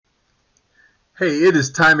Hey, it is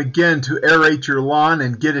time again to aerate your lawn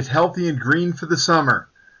and get it healthy and green for the summer.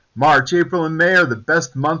 March, April, and May are the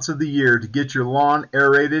best months of the year to get your lawn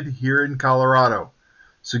aerated here in Colorado.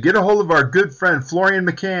 So get a hold of our good friend Florian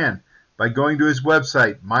McCann by going to his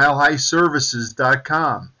website,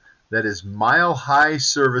 milehighservices.com. That is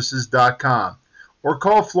milehighservices.com. Or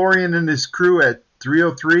call Florian and his crew at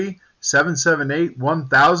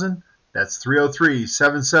 303-778-1000. That's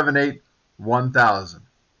 303-778-1000.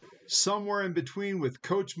 Somewhere in Between with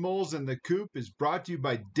Coach Moles and the Coop is brought to you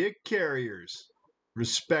by Dick Carriers.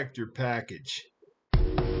 Respect your package.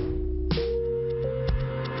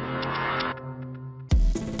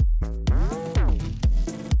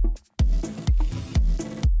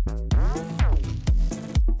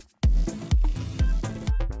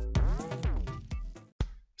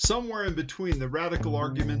 Somewhere in between the radical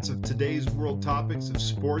arguments of today's world topics of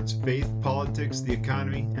sports, faith, politics, the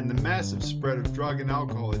economy, and the massive spread of drug and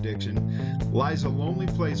alcohol addiction lies a lonely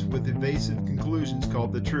place with evasive conclusions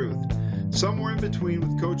called the truth. Somewhere in Between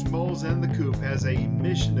with Coach Moles and the Coop has a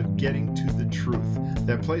mission of getting to the truth,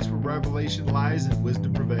 that place where revelation lies and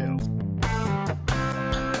wisdom prevails.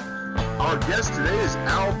 Our guest today is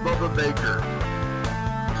Al Bubba Baker.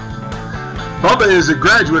 Bubba is a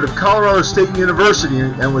graduate of Colorado State University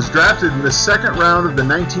and was drafted in the second round of the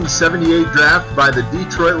 1978 draft by the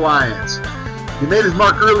Detroit Lions. He made his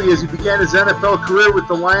mark early as he began his NFL career with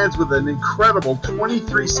the Lions with an incredible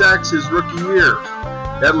 23 sacks his rookie year.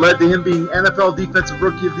 That led to him being NFL Defensive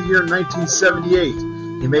Rookie of the Year in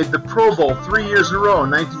 1978. He made the Pro Bowl 3 years in a row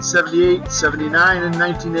in 1978, 79, and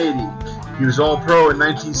 1980. He was All-Pro in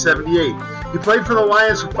 1978. He played for the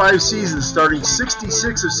Lions for 5 seasons, starting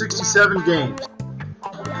 66 of 67 games.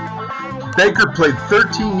 Baker played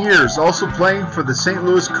 13 years, also playing for the St.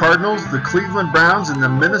 Louis Cardinals, the Cleveland Browns, and the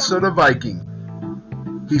Minnesota Vikings.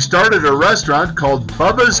 He started a restaurant called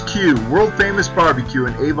Bubba's Q, world-famous barbecue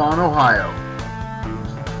in Avon, Ohio.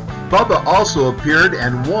 Bubba also appeared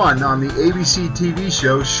and won on the ABC TV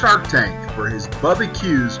show Shark Tank for his Bubba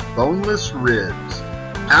Q's boneless ribs.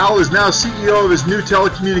 Al is now CEO of his new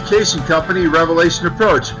telecommunication company, Revelation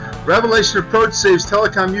Approach. Revelation Approach saves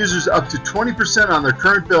telecom users up to 20% on their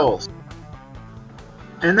current bills.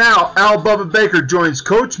 And now, Al Bubba Baker joins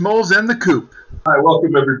Coach Moles and the Coop. Hi,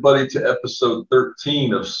 welcome everybody to episode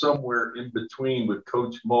 13 of Somewhere in Between with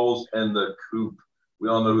Coach Moles and the Coop. We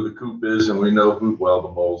all know who the Coop is, and we know who, well, the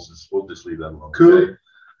Moles is. We'll just leave them alone. Coop. Okay?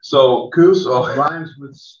 So, Coop Rhymes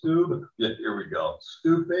with Stu. Yeah, here we go.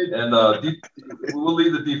 Stupid. And we'll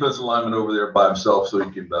leave the defensive lineman over there by himself so he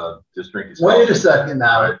can just drink his Wait coffee. a second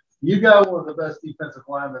now. Right. You got one of the best defensive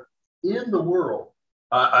linemen in the world.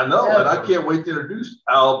 I know, and I can't wait to introduce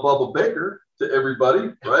Al Bubba Baker to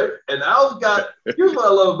everybody, right? And Al's got, here's what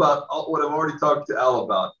I love about what I've already talked to Al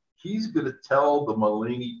about. He's going to tell the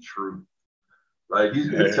Mulaney truth, right? He's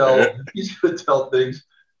going to tell things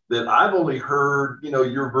that I've only heard,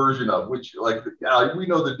 your version of, which, like, Al, we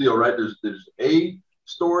know the deal, right? There's A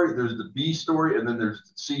story, there's the B story, and then there's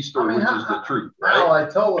the C story, which is the truth, right? Al, I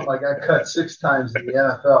told him I got cut 6 times in the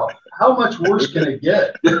NFL. How much worse can it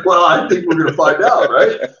get? Well, I think we're going to find out,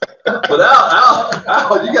 right? But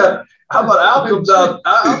Al, you got, how about Al comes out?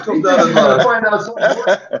 Al comes out and find out something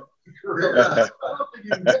worse. I don't think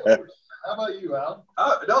you can get worse. How about you, Al?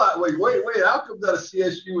 Wait. Al comes out of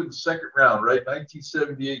CSU in the second round, right?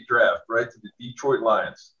 1978 draft, right? To the Detroit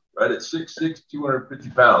Lions, right? At 6'6",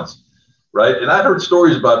 250 pounds, right? And I heard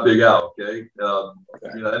stories about Big Al, okay?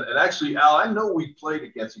 And actually, Al, I know we played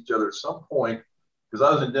against each other at some point because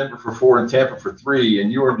I was in Denver for 4 and Tampa for 3,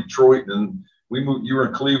 and you were in Detroit, and we moved. You were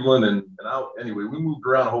in Cleveland, anyway, we moved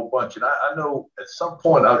around a whole bunch. And I know at some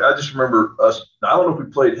point, I just remember us. I don't know if we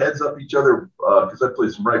played heads up each other because I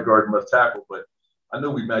played some right guard and left tackle, but I know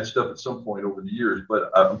we matched up at some point over the years.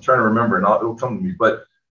 But I'm trying to remember, and it'll come to me. But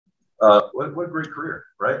what a great career,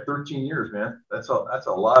 right? 13 years, man. That's a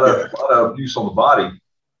lot of abuse on the body.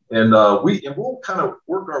 And we'll kind of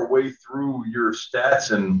work our way through your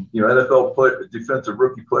stats and NFL defensive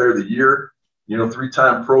rookie player of the year,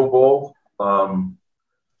 3-time Pro Bowl.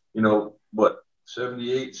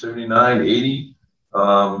 78, 79, 80,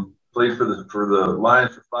 played for the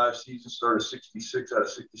Lions for 5 seasons, started 66 out of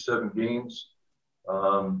 67 games.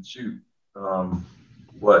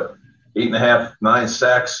 8.5, 9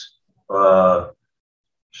 sacks, a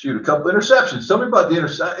couple interceptions. Tell me about the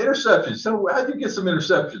interceptions. How'd you get some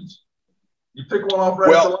interceptions? You pick one off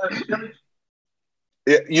right at the line of scrimmage?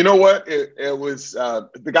 You know what? It was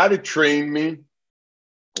the guy that trained me,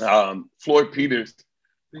 Floyd Peters.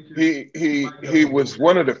 He was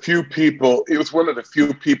one of the few people. He was one of the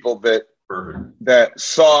few people that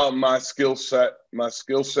saw my skill set,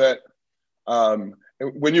 and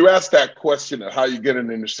when you ask that question of how you get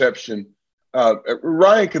an interception,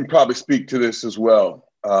 Ryan can probably speak to this as well,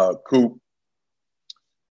 Coop.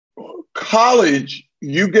 College,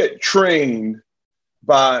 you get trained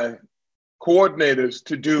by coordinators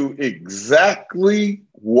to do exactly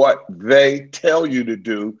what they tell you to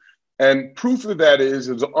do. And proof of that is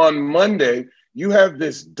on Monday, you have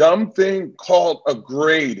this dumb thing called a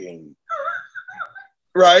grading,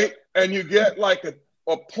 right? And you get like a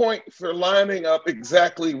point for lining up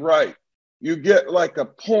exactly right. You get like a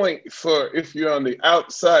point for if you're on the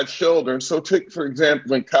outside shoulder. And so take, for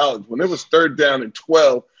example, in college, when it was 3rd down and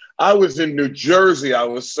 12, I was in New Jersey. I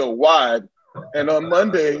was so wide. And on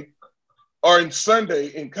Monday or in Sunday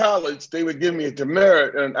in college, they would give me a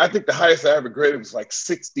demerit. And I think the highest I ever graded was like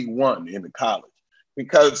 61 in the college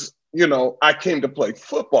because, you know, I came to play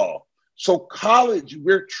football. So college,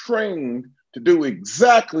 we're trained to do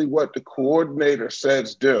exactly what the coordinator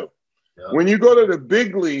says do. Yeah. When you go to the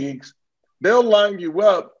big leagues, they'll line you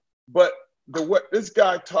up. But what this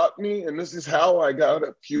guy taught me, and this is how I got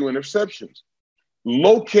a few interceptions,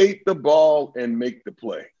 locate the ball and make the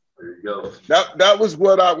play. There you go. That was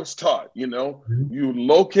what I was taught, you know. Mm-hmm. You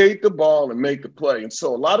locate the ball and make the play. And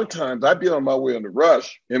so a lot of times I'd be on my way on the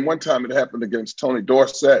rush. And one time it happened against Tony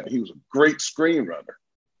Dorsett. He was a great screen runner.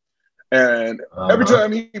 And every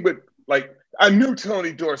time he would, like, I knew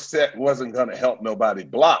Tony Dorsett wasn't going to help nobody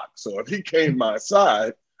block. So if he came my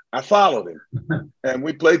side, I followed him. And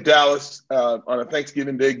we played Dallas on a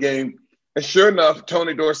Thanksgiving Day game. And sure enough,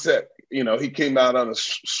 Tony Dorsett, you know, he came out on a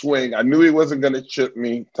swing. I knew he wasn't going to chip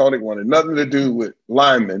me. Tony wanted nothing to do with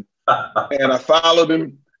linemen. And I followed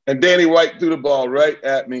him. And Danny White threw the ball right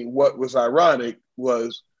at me. What was ironic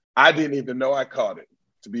was I didn't even know I caught it,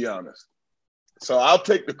 to be honest. So I'll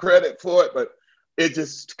take the credit for it, but it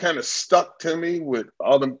just kind of stuck to me with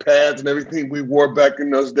all them pads and everything we wore back in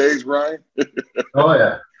those days, Ryan. Oh,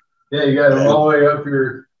 yeah. Yeah, you got them all the way up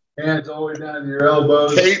your hands, all the way down to your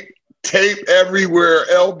elbows. Tape everywhere,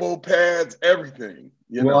 elbow pads, everything.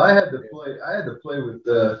 You know? I had to play with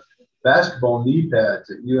basketball knee pads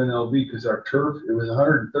at UNLV because our turf, it was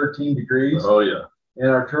 113 degrees. Oh, yeah. And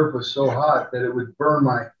our turf was so hot that it would burn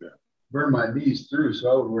my knees through.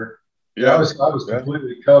 So I would wear. Yeah, I was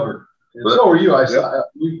completely covered. And so were you.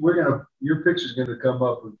 Your picture's gonna come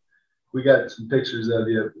up. We got some pictures of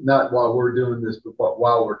you, not while we're doing this, but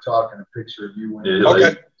while we're talking, a picture of you.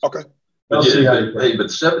 Okay. But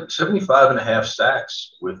 75 and a half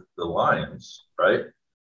sacks with the Lions, right?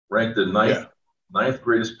 Ranked the ninth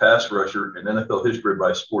greatest pass rusher in NFL history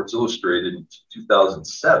by Sports Illustrated in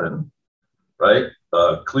 2007, right?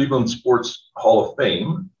 Cleveland Sports Hall of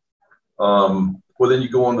Fame. Well, then you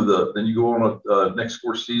go on to next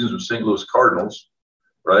 4 seasons with St. Louis Cardinals,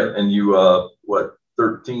 right? And you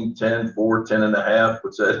 13, 10, 4, 10 and a half.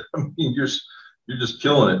 What's that? I mean, you're just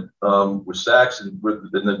killing it with sacks and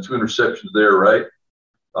then 2 interceptions there, right?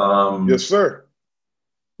 Yes, sir.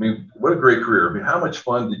 I mean, what a great career. I mean, how much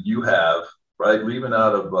fun did you have, right? Leaving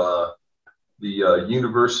out of the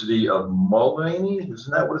University of Mulvaney,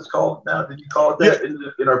 isn't that what it's called now? Did you call it that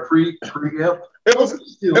in our pre-camp? It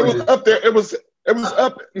was up there. It was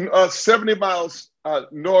up 70 miles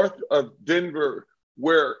north of Denver,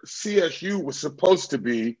 where CSU was supposed to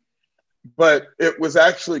be, but it was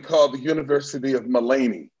actually called the University of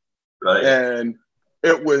Mulvaney. Right. And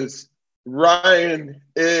it was Ryan,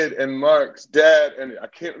 Ed, and Mark's dad, and I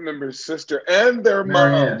can't remember his sister, and their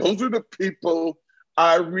mom. Those are the people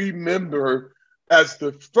I remember as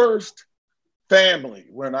the first family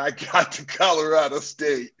when I got to Colorado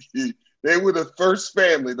State. They were the first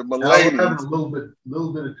family, the Mulvaneys. I'm having a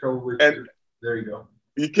little bit of trouble with you. There you go.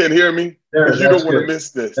 You can't hear me? You don't want to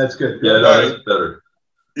miss this. That's good. Yeah, that's better.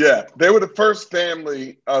 Yeah, they were the first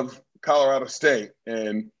family of Colorado State.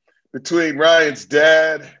 And between Ryan's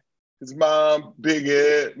dad, his mom, Big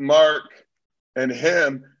Ed, Mark, and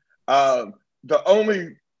him, the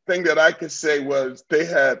only thing that I could say was they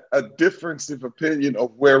had a difference of opinion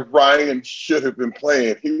of where Ryan should have been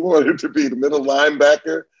playing. He wanted to be the middle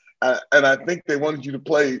linebacker. And I think they wanted you to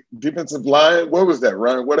play defensive line. What was that,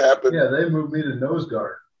 Ryan? What happened? Yeah, they moved me to nose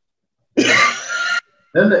guard.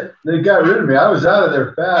 Then they got rid of me. I was out of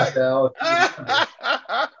there fast, Al.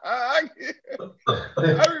 I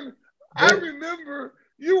remember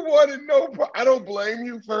you wanted I don't blame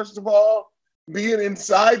you, first of all, being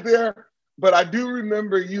inside there. But I do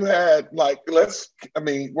remember you had we're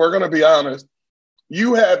going to be honest.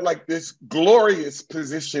 You had like this glorious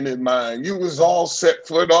position in mind. You was all set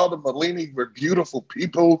foot. All the Mulvaney were beautiful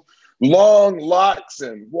people, long locks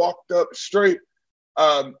and walked up straight.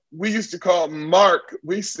 we used to call Mark.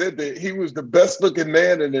 We said that he was the best looking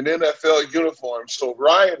man in an NFL uniform. So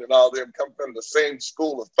Ryan and all them come from the same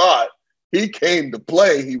school of thought. He came to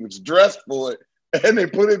play. He was dressed for it. And they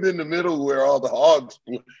put him in the middle where all the hogs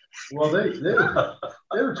play. Well, they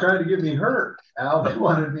were trying to get me hurt, Al. They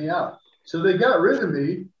wanted me out. So they got rid of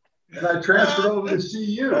me, and I transferred over to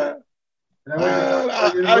CU. And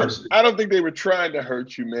I don't think they were trying to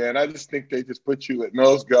hurt you, man. I just think they just put you at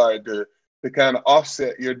nose guard to kind of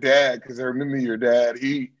offset your dad, because I remember your dad.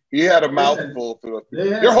 He had a mouthful for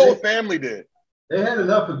your whole family did. They had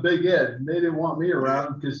enough of Big Ed, and they didn't want me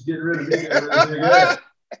around because getting rid of me got rid of Big Ed.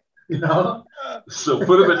 You know? So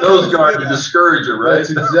put him at nose guard to discourage him, right?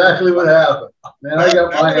 That's exactly what happened. Man, I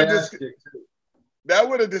got my ass kicked too. That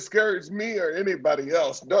would have discouraged me or anybody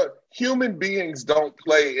else. Human beings don't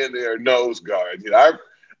play in their nose guard. You know,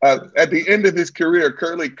 at the end of his career,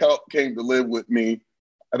 Curly Culp came to live with me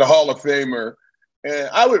at the Hall of Famer, and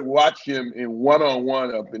I would watch him in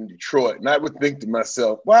one-on-one up in Detroit, and I would think to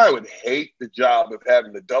myself, well, I would hate the job of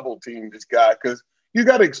having to double team this guy, because you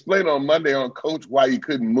got to explain on Monday on Coach why you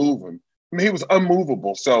couldn't move him. I mean, he was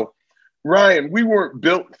unmovable. So, Ryan, we weren't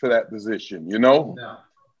built for that position, you know? No.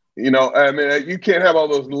 You know, I mean, you can't have all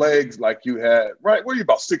those legs like you had. Right? What are you,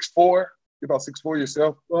 about 6'4"? You're about 6'4"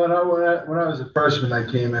 yourself? Well, no, when I was a freshman, I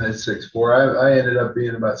came in at 6'4". I ended up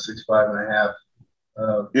being about 6'5.5".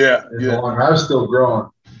 I was still growing.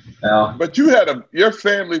 Now, but your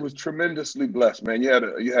family was tremendously blessed, man. You had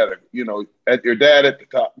a at your dad at the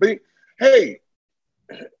top. Hey,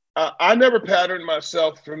 I never patterned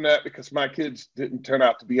myself from that because my kids didn't turn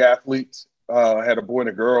out to be athletes. I had a boy and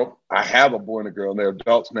a girl. I have a boy and a girl, and they're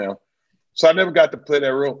adults now. So I never got to play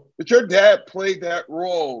that role. But your dad played that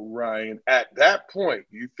role, Ryan, at that point.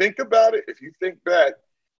 You think about it, if you think back,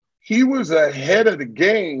 he was ahead of the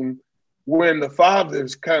game when the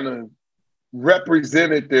fathers kind of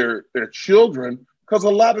represented their children, because a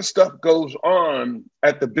lot of stuff goes on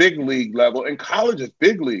at the big league level, and college is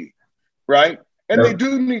big league, right? And they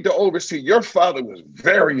do need to oversee. Your father was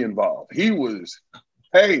very involved. He was,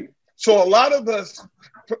 so a lot of us,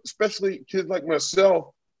 especially kids like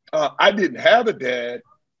myself, I didn't have a dad.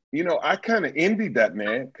 You know, I kind of envied that,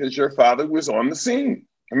 man, because your father was on the scene.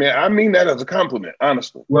 I mean that as a compliment,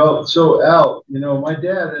 honestly. Well, so Al, my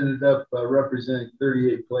dad ended up representing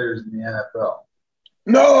 38 players in the NFL.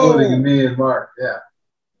 No, including me and Mark. Yeah,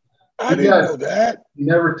 I didn't know that. He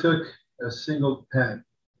never took a single penny.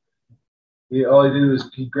 All he did was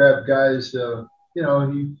he grabbed guys. He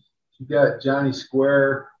got Johnny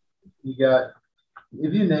Square. He got,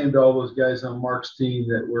 if you named all those guys on Mark's team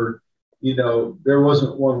that were, there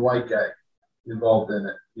wasn't one white guy involved in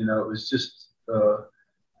it. It was just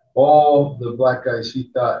all the black guys.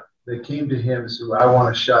 He thought they came to him and said, I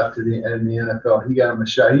want a shot in the NFL. He got him a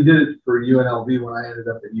shot. He did it for UNLV when I ended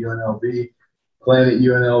up at UNLV, playing at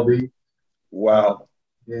UNLV. Wow.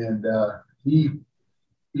 And he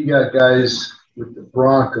got guys with the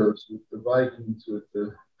Broncos, with the Vikings, with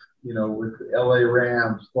the LA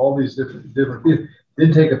Rams, all these different people.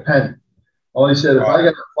 Didn't take a penny. All he said, if I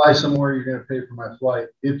got to fly somewhere, you're going to pay for my flight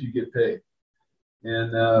if you get paid.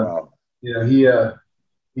 And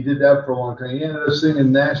he did that for a long time. He ended up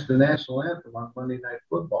singing the national anthem on Monday Night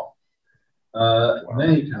Football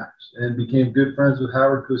many times, and became good friends with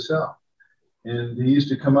Howard Cosell. And he used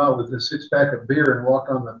to come out with a 6-pack of beer and walk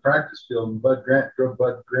on the practice field, and Bud Grant drove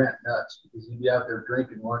Bud Grant nuts because he'd be out there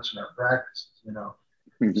drinking, watching our practices,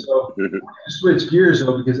 So I switch gears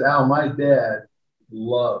though, because Al, my dad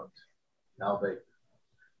loved Al Baker.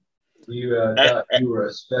 You thought you were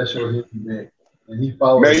a special human being, and he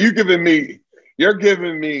followed. Man, you're giving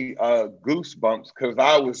me goosebumps, because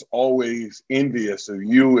I was always envious of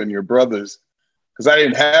you and your brothers, because I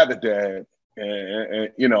didn't have a dad.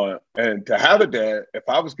 And to have a dad, if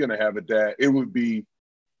I was going to have a dad, it'd be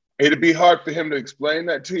hard for him to explain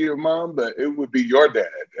that to your mom, but it would be your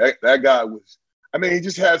dad. That guy was, he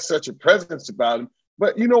just had such a presence about him.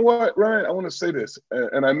 But you know what, Ryan, I want to say this,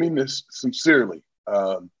 and I mean this sincerely.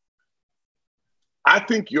 I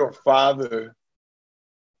think your father,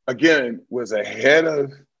 again, was ahead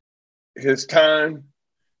of his time.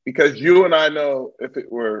 Because you and I know, if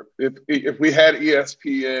we had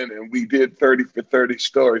ESPN and we did 30 for 30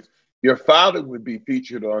 stories, your father would be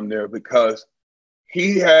featured on there, because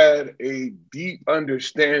he had a deep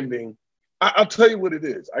understanding. I'll tell you what it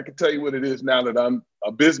is. I can tell you what it is now that I'm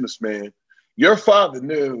a businessman. Your father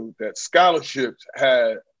knew that scholarships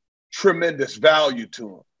had tremendous value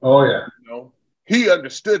to him. Oh, yeah. He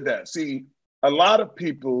understood that. See, a lot of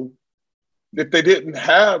people, if they didn't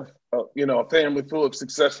have a family full of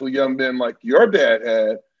successful young men like your dad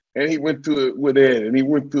had, and he went through it with Ed, and he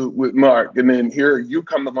went through it with Mark, and then here you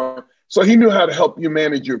come along. So he knew how to help you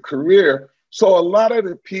manage your career. So a lot of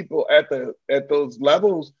the people at those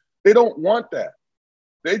levels, they don't want that.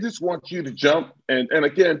 They just want you to jump. And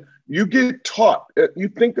again, you get taught. You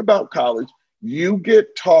think about college, you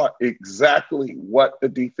get taught exactly what the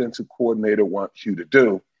defensive coordinator wants you to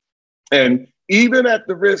do. And even at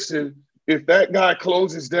the risk of, if that guy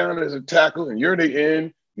closes down as a tackle and you're in the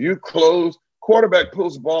end, you close, quarterback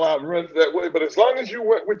pulls the ball out and runs that way. But as long as you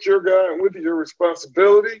went with your guy and with your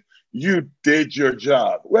responsibility, you did your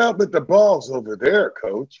job. Well, but the ball's over there,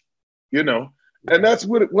 coach, you know. And that's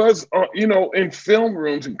what it was, you know, in film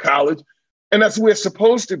rooms in college. And that's where it's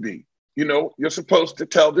supposed to be. You know, you're supposed to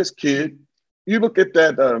tell this kid, you look at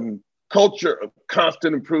that culture of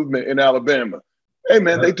constant improvement in Alabama. Hey,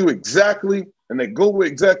 man, they do exactly, and they go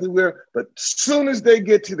exactly where, but as soon as they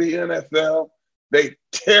get to the NFL, they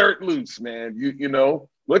tear it loose, man. You know,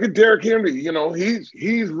 look at Derrick Henry. You know,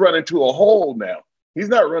 he's running to a hole now. He's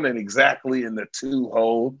not running exactly in the 2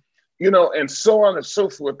 hole, you know, and so on and so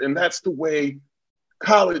forth. And that's the way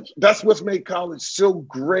college, that's what's made college so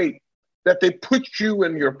great, that they put you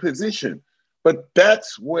in your position. But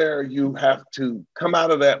that's where you have to come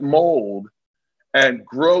out of that mold and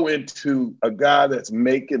grow into a guy that's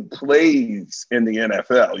making plays in the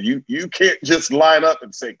NFL. You can't just line up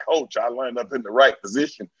and say, Coach, I lined up in the right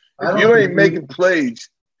position. If you ain't making plays,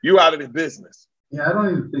 you out of the business. Yeah, I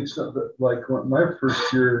don't even think so. But like my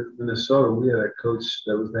first year in Minnesota, we had a coach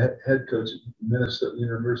that was the head coach at Minnesota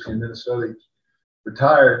University of Minnesota. He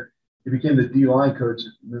retired. He became the D-line coach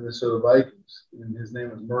at Minnesota Vikings, and his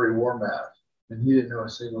name was Murray Warmath. And he didn't know a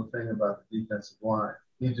single thing about the defensive line.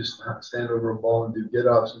 He'd just stand over a ball and do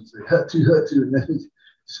get-offs and say, hut to, and then he'd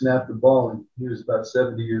snap the ball. And he was about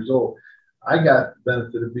 70 years old. I got the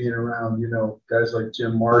benefit of being around, you know, guys like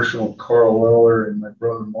Jim Marshall and Carl Weller and my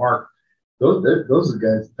brother Mark. Those are the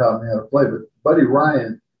guys that taught me how to play. But Buddy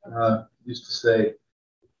Ryan used to say,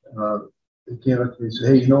 he came up to me and said,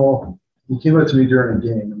 hey, you know, he came up to me during a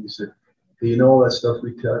game and he said, hey, you know all that stuff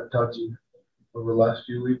we taught you over the last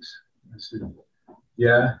few weeks? I said,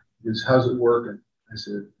 yeah. He goes, how's it working? I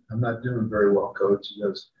said, I'm not doing very well, Coach. He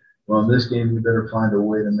goes, well, in this game, you better find a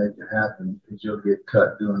way to make it happen because you'll get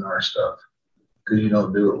cut doing our stuff because you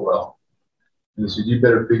don't do it well. And he said, you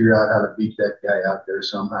better figure out how to beat that guy out there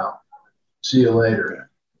somehow. See you later.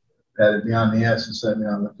 Patted me on the ass and sent me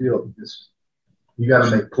on the field because you got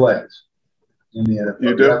to make plays in the NFL.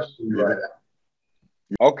 You do? You're absolutely right.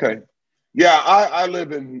 Okay. Yeah, I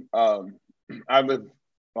live in on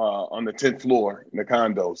the 10th floor in the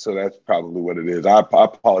condo, so that's probably what it is. I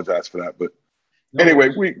apologize for that, but anyway,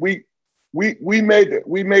 we made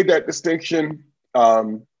that distinction,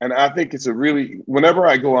 and I think it's a really. Whenever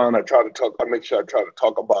I go on, I make sure I try to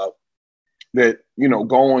talk about that. You know,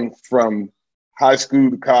 going from high school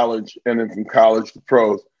to college, and then from college to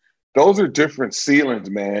pros, those are different ceilings,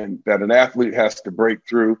 man, that an athlete has to break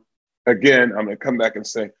through. Again, I'm gonna come back and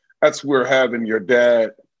say that's where having your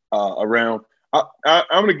dad around. I'm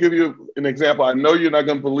going to give you an example. I know you're not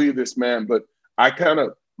going to believe this, man, but I kind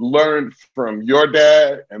of learned from your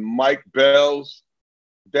dad and Mike Bell's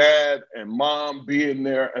dad and mom being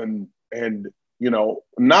there and you know,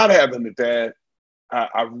 not having the dad.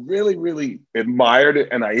 I really, really admired it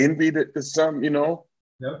and I envied it to some, you know,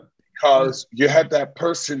 because you had that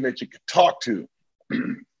person that you could talk to.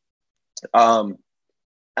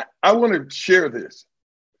 I want to share this.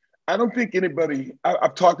 I don't think anybody,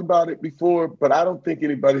 I've talked about it before, but I don't think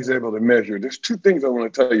anybody's able to measure. There's 2 things I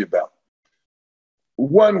want to tell you about.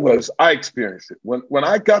 One was I experienced it. When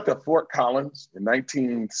I got to Fort Collins in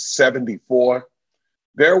 1974,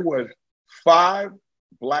 there were 5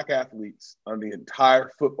 Black athletes on the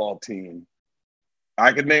entire football team.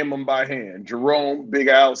 I could name them by hand. Jerome, Big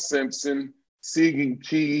Al Simpson, Segan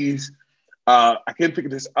Keys. I can't think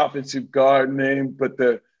of this offensive guard name, but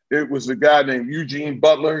it was a guy named Eugene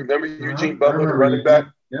Butler. Remember Eugene Butler, the running back?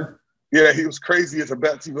 Yeah. Yeah, he was crazy as a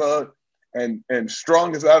Betsy bug and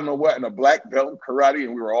strong as I don't know what, and a black belt in karate,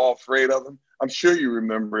 and we were all afraid of him. I'm sure you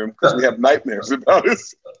remember him because we have nightmares about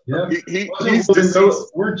this. Yeah. He's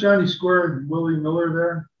deceased. Weren't Johnny Square and Willie Miller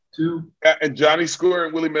there too? Yeah, and Johnny Square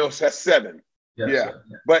and Willie Miller has 7. Yes, yeah.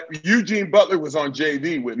 But Eugene Butler was on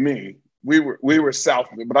JV with me. We were South,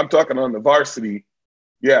 but I'm talking on the varsity.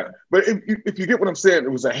 Yeah, but if you get what I'm saying,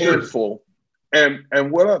 it was a handful. And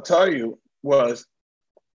what I'll tell you was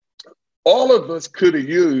all of us could have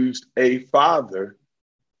used a father,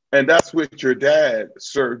 and that's what your dad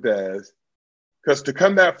served as, because to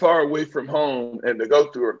come that far away from home and to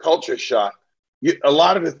go through a culture shock, a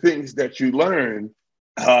lot of the things that you learn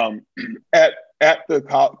at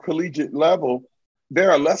the collegiate level,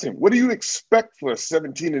 they're a lesson. What do you expect for a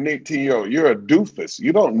 17 and 18-year-old? You're a doofus.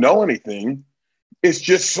 You don't know anything. It's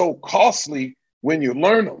just so costly when you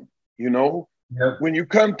learn them, you know? Yep. When you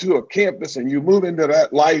come to a campus and you move into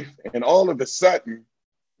that life and all of a sudden,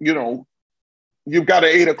 you know, you've got an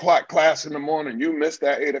 8 o'clock class in the morning, you miss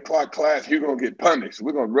that 8 o'clock class, you're going to get punished.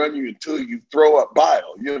 We're going to run you until you throw up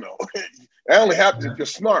bile, you know? That only happens if you're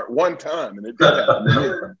smart one time, and it did happen to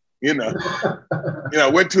me, you know?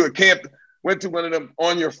 Went to one of them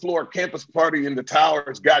on your floor campus party in the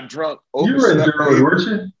towers, got drunk. You were in Durwood, weren't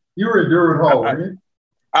you? You were in Durwood Hall, weren't you?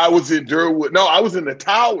 I was in Durwood. No, I was in the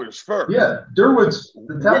towers first. Yeah, Durwood's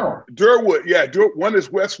the tower. Durwood, yeah. One is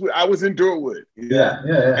Westwood. I was in Durwood. Yeah.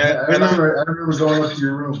 I remember going up to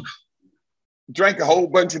your room. Drank a whole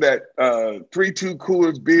bunch of that 3-2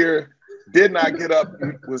 Coolers beer. Did not get up.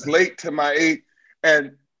 Was late to my 8.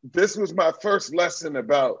 And this was my first lesson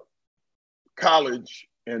about college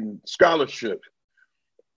and scholarship.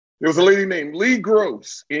 There was a lady named Lee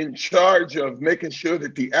Gross in charge of making sure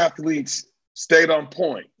that the athletes stayed on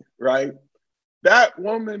point, right? That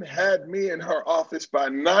woman had me in her office by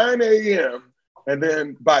 9 a.m. And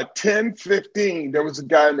then by 10:15, there was a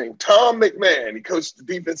guy named Tom McMahon. He coached the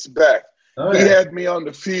defensive back. Oh, yeah. He had me on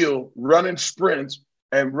the field running sprints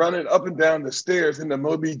and running up and down the stairs in the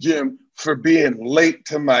Moby gym for being late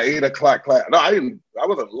to my 8 o'clock class. No, I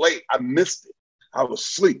wasn't late. I missed it. I was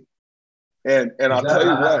asleep. And I'll tell you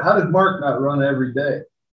what. How did Mark not run every day?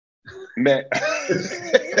 Man.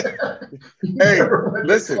 Hey,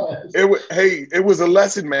 listen, it was a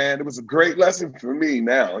lesson, man. It was a great lesson for me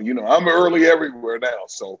now. You know, I'm early everywhere now.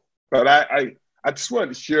 So, but I just wanted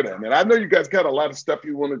to share that, man. I know you guys got a lot of stuff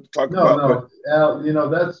you wanted to talk about. No, Al, you know,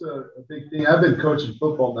 that's a big thing. I've been coaching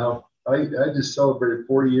football now. I just celebrated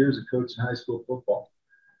 40 years of coaching high school football.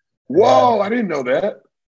 Whoa, I didn't know that.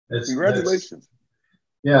 Congratulations.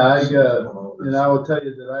 Yeah, I will tell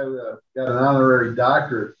you that I got an honorary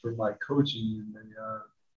doctorate for my coaching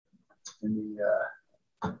in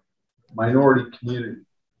the minority community.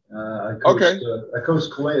 I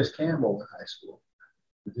coached Calais Campbell in high school.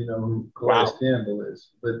 If you know who Calais Campbell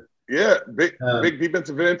is, but yeah, big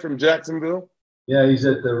defensive end from Jacksonville. Yeah, he's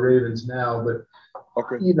at the Ravens now. But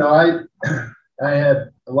you know, I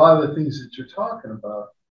had a lot of the things that you're talking about.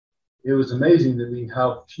 It was amazing to me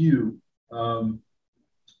how few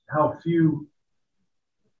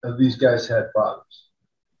of these guys had fathers,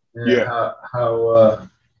 and how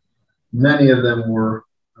many of them were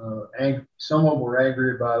angry. Some of them were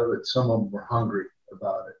angry about it, but some of them were hungry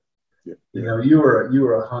about it. Yeah. You know, you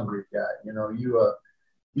were a hungry guy. You know,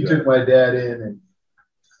 you took my dad in,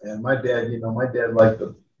 and my dad liked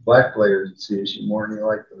the black players at CSU more than he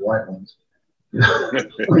liked the white ones. You know,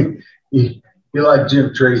 he liked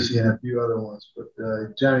Jim Tracy and a few other ones, but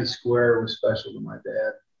Johnny Square was special to my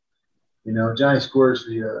dad. You know, Johnny Square's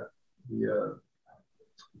the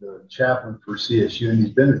chaplain for CSU, and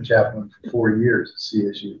he's been the chaplain for 4 years at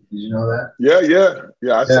CSU. Did you know that?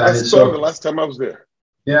 Yeah. I saw him the last time I was there.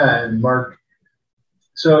 Yeah, and Mark.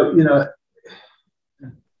 So, you know,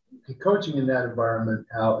 coaching in that environment,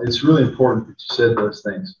 Al, it's really important that you said those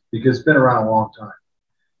things because it's been around a long time,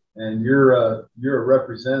 and you're a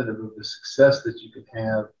representative of the success that you can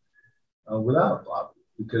have without a father,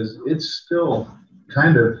 because it's still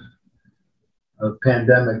kind of a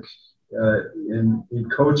pandemic in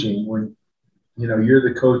coaching when, you know, you're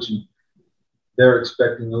the coach and they're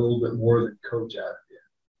expecting a little bit more than coach out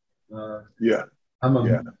of you.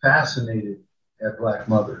 I'm fascinated at Black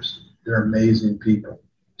mothers. They're amazing people,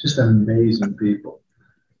 just amazing people.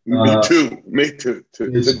 Me too. To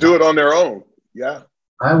do it on their own. Yeah.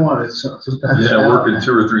 I want it sometimes. Yeah, working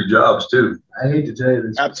 2 or 3 jobs too. I hate to tell you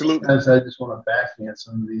this. Absolutely. Sometimes I just want to backhand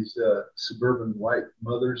some of these suburban white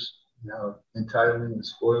mothers. You know, entitling and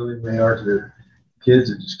spoiling they are to their kids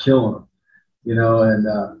and just killing them. You know, and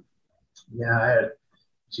I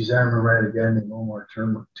remember I had a guy named Omar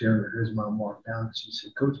Turner. His mom walked down and she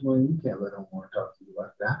said, "Coach William, you can't let Omar talk to you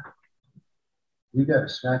like that. You got to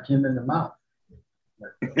smack him in the mouth."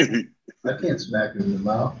 I can't smack him in the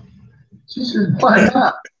mouth. She said, "Why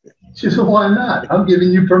not?" She said, "Why not? I'm giving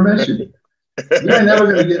you permission. You ain't never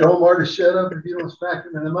going to get Omar to shut up if you don't smack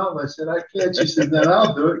him in the mouth." I said, "I can't." She said, "Then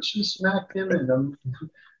I'll do it." She smacked him and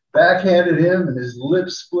backhanded him, and his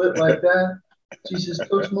lips split like that. She says,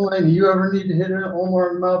 "Coach Mulaney, you ever need to hit Omar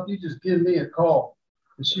in the mouth, you just give me a call."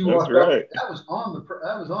 And she walked up. That was on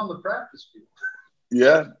the practice field.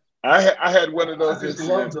 Yeah, I had one of those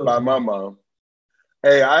incidents by my mom.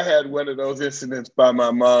 Hey, I had one of those incidents by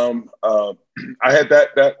my mom. I had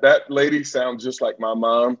that lady sound just like my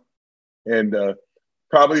mom. And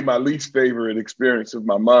probably my least favorite experience of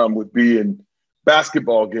my mom would be in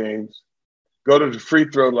basketball games. go to the free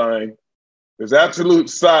throw line. There's absolute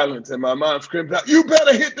silence, and my mom screams out, "You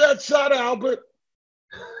better hit that shot, Albert!"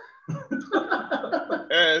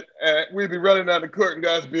 and we'd be running down the court, and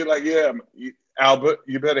guys be like, "Yeah, Albert,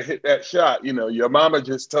 you better hit that shot. You know, your mama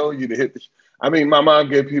just told you to hit the." I mean, my mom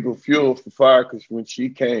gave people fuel for fire because when she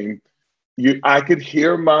came, I could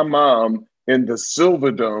hear my mom in the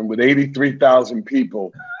Silverdome with 83,000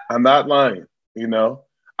 people. I'm not lying, you know.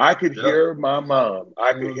 I could hear my mom.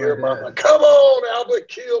 I could hear my mom. Come on, Albert,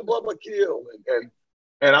 kill, Bubba, kill.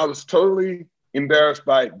 And I was totally embarrassed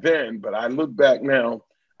by it then, but I look back now,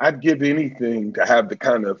 I'd give anything to have the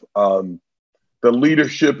kind of the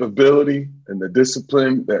leadership ability and the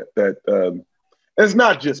discipline that it's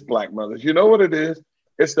not just Black mothers. You know what it is?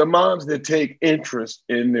 It's the moms that take interest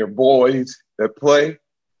in their boys that play.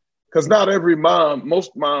 Because not every mom,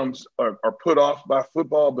 most moms are put off by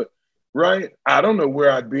football, but right, I don't know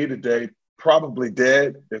where I'd be today, probably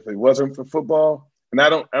dead if it wasn't for football. And I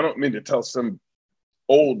don't mean to tell some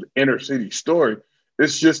old inner city story.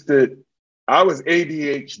 It's just that I was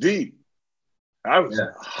ADHD. I was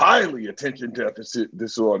highly attention deficit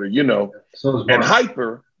disorder, you know, and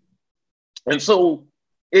hyper. And so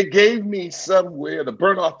it gave me somewhere to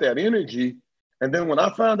burn off that energy. And then when I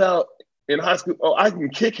found out in high school, oh, I can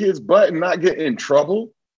kick his butt and not get in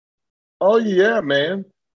trouble. Oh yeah, man.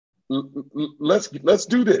 Let's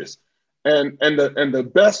do this. And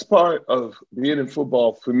the best part of being in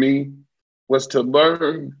football for me was to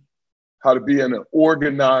learn how to be in an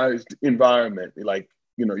organized environment. Like,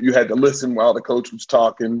 you know, you had to listen while the coach was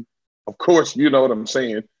talking. Of course, you know what I'm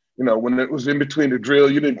saying. You know, when it was in between the drill,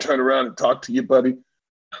 you didn't turn around and talk to your buddy.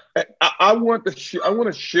 I want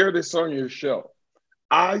to share this on your show.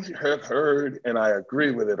 I have heard, and I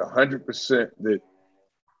agree with it 100%, that,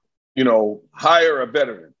 you know, hire a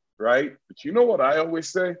veteran, right? But you know what I always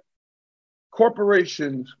say?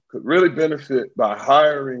 Corporations could really benefit by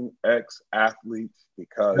hiring ex-athletes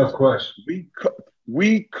because no question.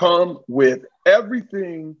 we come with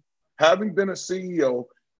everything, having been a CEO,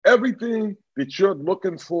 everything that you're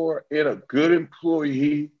looking for in a good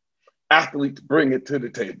employee. Athletes bring it to the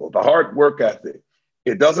table. The hard work ethic.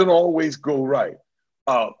 It doesn't always go right.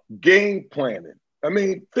 Game planning. I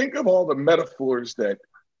mean, think of all the metaphors that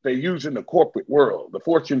they use in the corporate world, the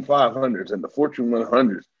Fortune 500s and the Fortune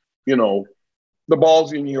 100s, you know, the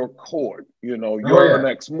ball's in your court, you know, you're the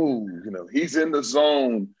next move, you know, he's in the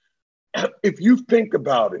zone. If you think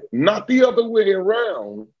about it, not the other way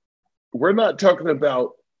around, we're not talking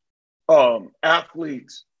about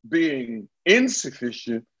athletes being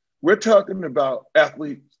insufficient. We're talking about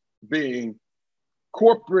athletes being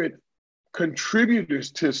corporate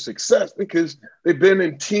contributors to success because they've been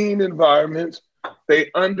in team environments. They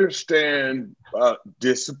understand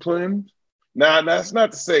discipline. Now, that's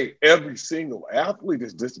not to say every single athlete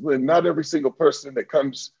is disciplined. Not every single person that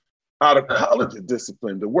comes out of college is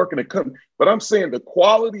disciplined. They're working at company. But I'm saying the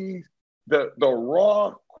qualities, the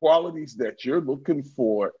raw qualities that you're looking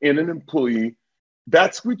for in an employee,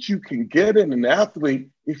 that's what you can get in an athlete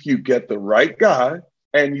if you get the right guy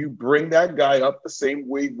and you bring that guy up the same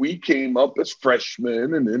way we came up as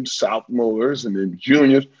freshmen and then sophomores and then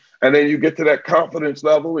juniors. And then you get to that confidence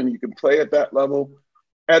level and you can play at that level.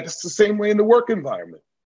 And it's the same way in the work environment.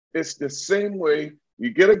 It's the same way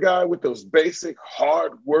you get a guy with those basic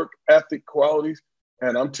hard work ethic qualities.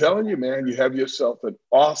 And I'm telling you, man, you have yourself an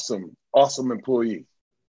awesome, awesome employee.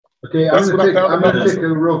 Okay, I'm going to take a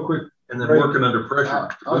real quick. And then working under pressure,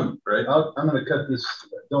 right? I'm going to cut this.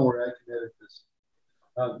 Don't worry, I can edit this.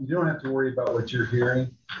 You don't have to worry about what you're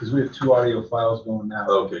hearing because we have 2 audio files going now.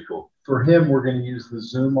 Okay, cool. For him, we're going to use the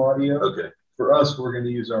Zoom audio. Okay. For us, we're going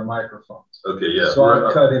to use our microphones. Okay, yeah. So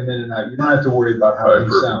I'll cut him in and out. You don't have to worry about how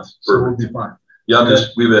he sounds. So we'll be fine. Yeah,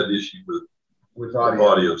 we've had the issue with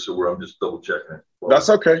audio, so I'm just double checking it. Well, that's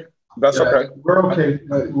okay. That's okay. We're okay.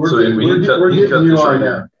 We're getting you on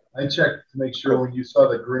there. I checked to make sure when you saw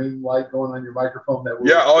the green light going on your microphone that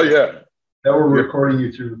we're recording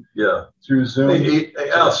you through Zoom. Hey,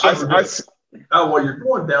 Al, while you're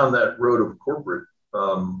going down that road of corporate,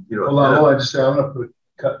 you know. Hold on. Just I'm going to put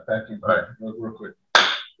a cut back in. All right, real quick.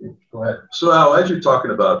 Go ahead. So Al, as you're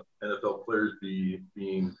talking about NFL players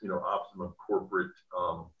being, you know, optimum corporate,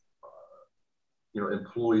 you know,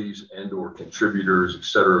 employees and or contributors, et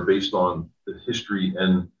cetera, based on the history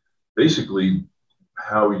and basically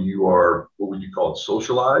how you are, what would you call it,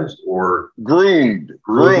 socialized or groomed,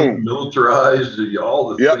 militarized, all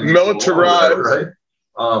the things militarized, that,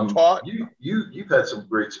 right? You've had some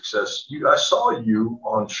great success. I saw you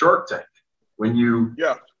on Shark Tank when you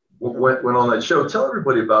went on that show. Tell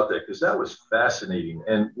everybody about that because that was fascinating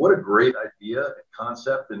and what a great idea and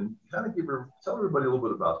concept. And kind of tell everybody a little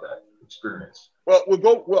bit about that. experience?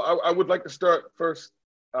 Well, I would like to start first,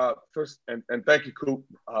 and thank you, Coop,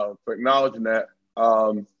 for acknowledging that.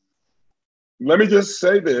 Let me just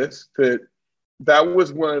say this, that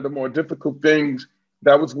was one of the more difficult things.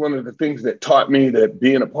 That was one of the things that taught me that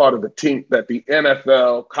being a part of the team, that the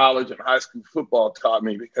NFL, college, and high school football taught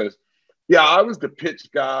me, because, yeah, I was the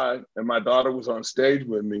pitch guy and my daughter was on stage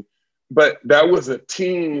with me, but that was a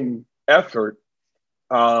team effort.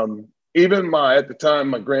 Even at the time,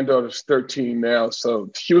 my granddaughter's 13 now, so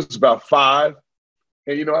she was about 5.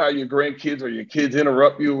 And you know how your grandkids or your kids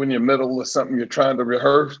interrupt you in the middle of something you're trying to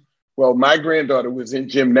rehearse? Well, my granddaughter was in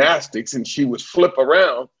gymnastics and she would flip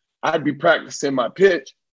around. I'd be practicing my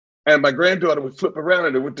pitch and my granddaughter would flip around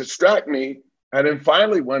and it would distract me. And then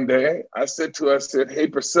finally one day I said to her, "Hey,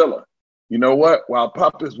 Priscilla, you know what? While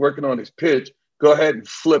Papa's working on his pitch, go ahead and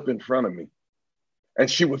flip in front of me." And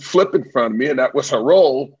she would flip in front of me, and that was her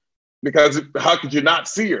role, because how could you not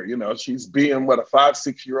see her? You know, she's being what a 5,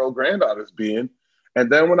 6-year-old granddaughter's being. And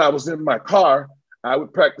then when I was in my car, I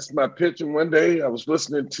would practice my pitch. And one day I was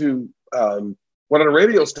listening to one of the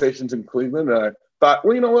radio stations in Cleveland. And I thought,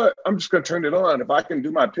 well, you know what? I'm just going to turn it on if I can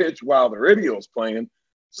do my pitch while the radio's playing.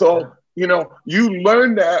 So, you know, you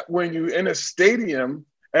learn that when you're in a stadium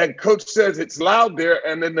and coach says it's loud there,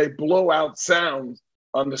 and then they blow out sounds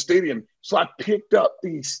on the stadium. So I picked up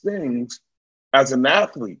these things as an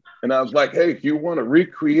athlete. And I was like, hey, if you want to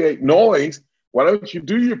recreate noise, why don't you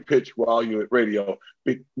do your pitch while you're at radio,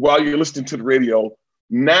 while you're listening to the radio?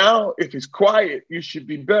 Now, if it's quiet, you should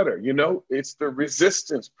be better. You know, it's the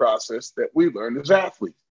resistance process that we learn as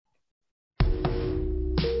athletes.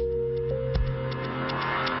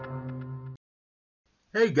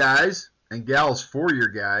 Hey guys and gals, for your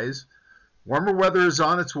guys, warmer weather is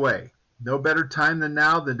on its way. No better time than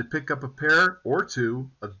now than to pick up a pair or two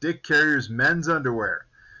of Dick Carrier's men's underwear.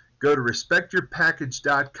 Go to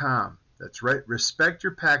respectyourpackage.com. That's right,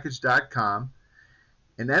 respectyourpackage.com,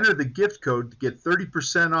 and enter the gift code to get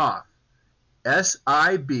 30% off.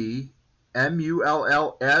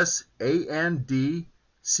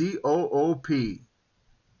 SIBMULLSANDCOOP.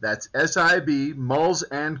 That's SIB Mulls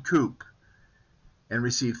and Coop, and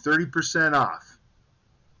receive 30% off.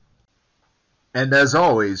 And as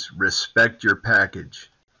always, respect your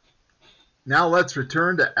package. Now let's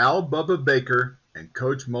return to Al Bubba Baker and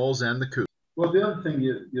Coach Mulls and the Coop. Well, the other thing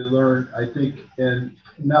you learn, I think, and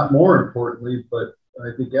not more importantly, but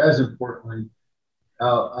I think as importantly,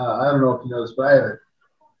 I don't know if you know this, but I had a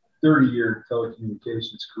 30-year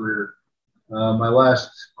telecommunications career. My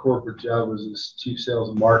last corporate job was as chief sales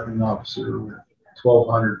and marketing officer with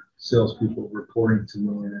 1,200 salespeople reporting to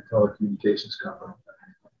me in a telecommunications company.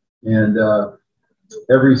 And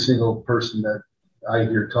every single person that I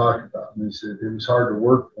hear talk about me said it was hard to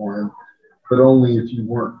work for him, but only if you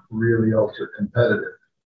weren't really ultra competitive,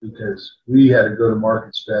 because we had a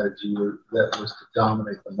go-to-market strategy that was to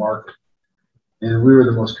dominate the market. And we were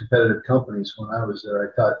the most competitive companies when I was there.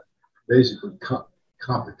 I taught basically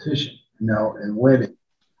competition, you know, and winning.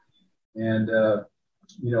 And,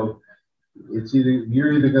 you know,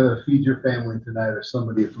 you're either going to feed your family tonight or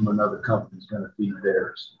somebody from another company is going to feed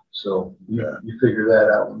theirs. So you figure that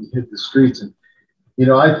out when you hit the streets. And, you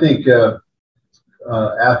know, I think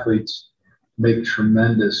athletes make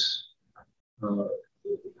tremendous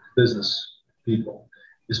business people,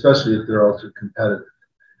 especially if they're ultra competitive.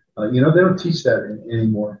 You know, they don't teach that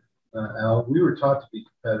anymore, Al. We were taught to be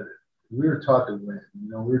competitive. We were taught to win.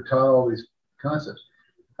 You know, we were taught all these concepts.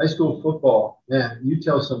 High school football, man, you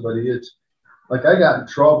tell somebody, it's like I got in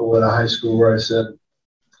trouble at a high school where I said,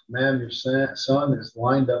 "Man, your son is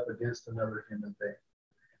lined up against another human being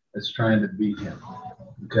that's trying to beat him."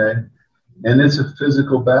 Okay? And it's a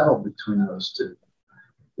physical battle between those two.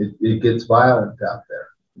 It gets violent out there.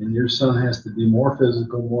 And your son has to be more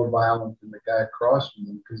physical, more violent than the guy across from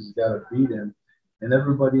him because he's got to beat him. And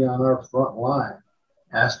everybody on our front line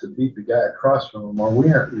has to beat the guy across from him, or we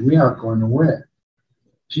aren't going to win.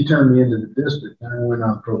 She turned me into the district, and I went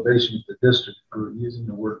on probation with the district for using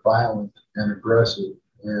the word violent and aggressive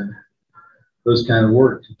and those kind of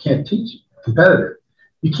words. You can't teach competitive.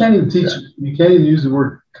 You can't even teach. You can't even use the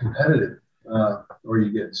word competitive, or you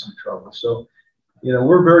get in some trouble. So, you know,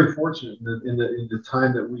 we're very fortunate in the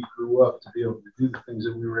time that we grew up to be able to do the things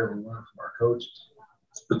that we were able to learn from our coaches.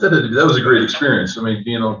 But that was a great experience. I mean,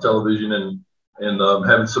 being on television and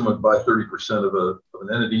having someone buy 30% of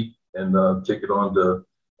an entity and take it on to,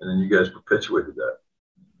 and then you guys perpetuated that.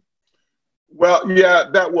 Well, yeah,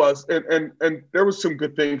 that was, and there was some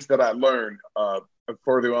good things that I learned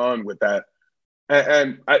further on with that.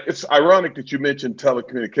 And it's ironic that you mentioned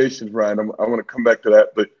telecommunications, Ryan. I want to come back to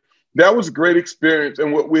that, but that was a great experience.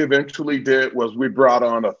 And what we eventually did was we brought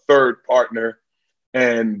on a third partner,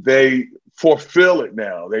 and they fulfill it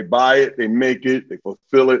now. They buy it, they make it, they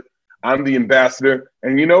fulfill it. I'm the ambassador.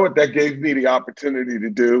 And you know what that gave me the opportunity to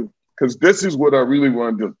do? Because this is what I really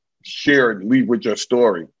wanted to share and leave with your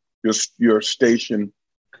story, your station,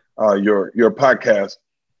 your podcast.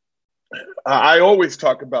 I always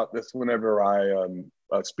talk about this whenever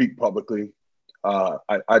I speak publicly.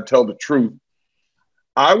 I tell the truth.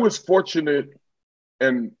 I was fortunate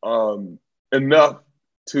and enough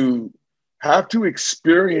to have to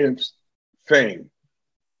experience fame.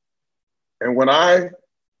 And when I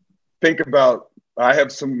think about, I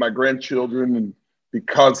have some of my grandchildren, and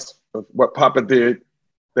because of what Papa did,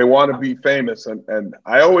 they want to be famous. And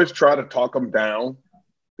I always try to talk them down,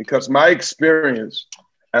 because my experience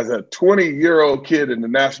as a 20-year-old kid in the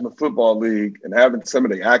National Football League and having some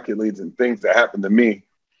of the accolades and things that happened to me,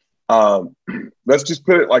 let's just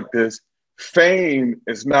put it like this: fame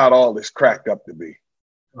is not all it's cracked up to be.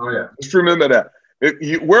 Oh, yeah. Just remember that.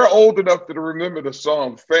 We're old enough to remember the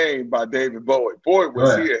song Fame by David Bowie. Boy,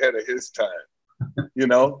 was he ahead of his time. You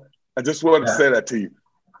know, I just wanted to say that to you.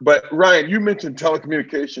 But Ryan, you mentioned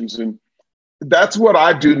telecommunications, and that's what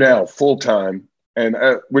I do now full time. And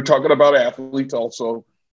we're talking about athletes also.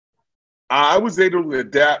 I was able to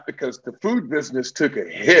adapt because the food business took a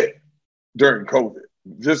hit during COVID.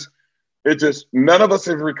 None of us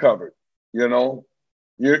have recovered, you know?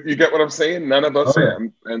 You get what I'm saying? None of us.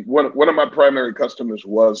 And one of my primary customers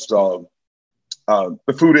was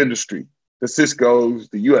the food industry, the Cisco's,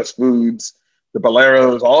 the US Foods, the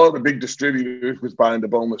Boleros, all of the big distributors was buying the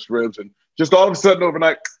boneless ribs. And just all of a sudden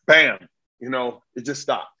overnight, bam, you know, it just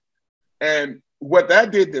stopped. And what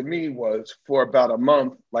that did to me was, for about a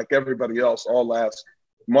month, like everybody else, all last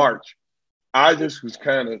March, I just was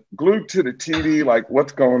kind of glued to the TV, like,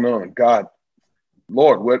 what's going on? God,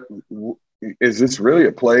 Lord, what is this really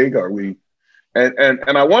a plague? Are we? And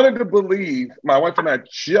I wanted to believe. My wife and I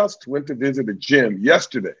just went to visit a gym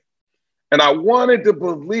yesterday, and I wanted to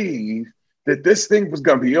believe that this thing was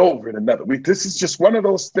going to be over in another week. This is just one of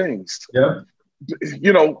those things. Yeah.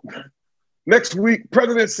 You know, next week,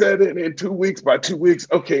 President said it in 2 weeks. By 2 weeks,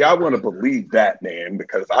 okay, I want to believe that, man,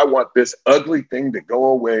 because I want this ugly thing to go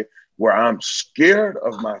away, where I'm scared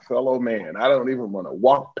of my fellow man. I don't even want to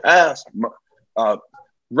walk past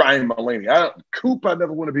Ryan Mullaney. Coop, I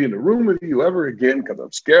never want to be in the room with you ever again, because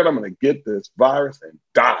I'm scared I'm going to get this virus and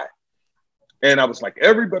die. And I was like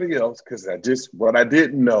everybody else, because what I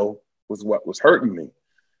didn't know was what was hurting me.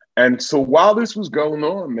 And so while this was going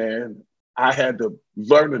on, man, I had to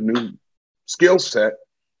learn a new skill set.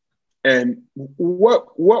 And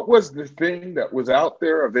what was the thing that was out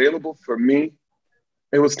there available for me?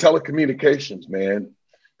 It was telecommunications, man.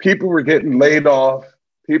 People were getting laid off.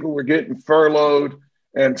 People were getting furloughed.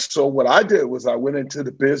 And so what I did was I went into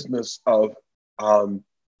the business of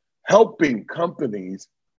helping companies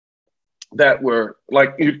that were,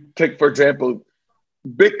 like, you take, for example,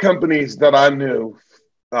 big companies that I knew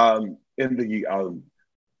in the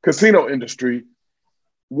casino industry.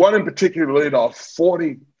 One in particular laid off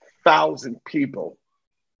 40,000 people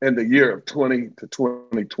in the year of 20 to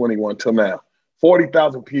 2021 till now.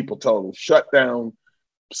 40,000 people total, shut down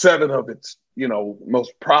 7 of its, you know,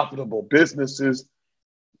 most profitable businesses.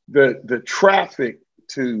 The traffic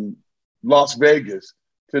to Las Vegas,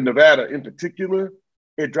 to Nevada in particular,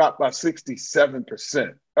 it dropped by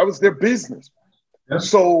 67%. That was their business. Yeah.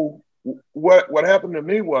 So what happened to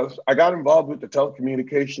me was I got involved with the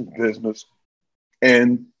telecommunications business.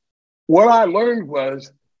 And what I learned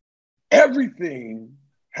was everything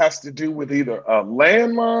has to do with either a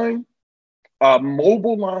landline, a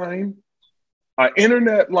mobile line, an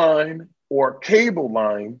internet line, or cable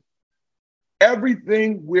line.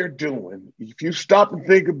 Everything we're doing, if you stop and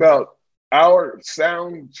think about our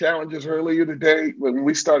sound challenges earlier today, when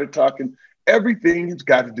we started talking, everything's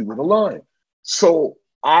got to do with a line. So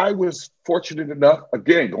I was fortunate enough,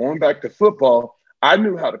 again, going back to football, I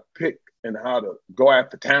knew how to pick and how to go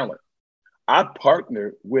after talent. I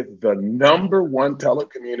partnered with the #1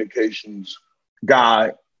 telecommunications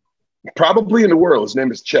guy probably in the world. His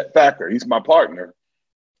name is Chet Thacker. He's my partner.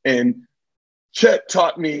 And Chet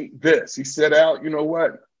taught me this. He said, Al, you know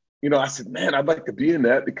what? You know, I said, man, I'd like to be in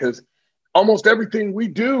that, because almost everything we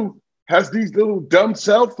do has these little dumb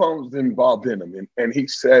cell phones involved in them. And he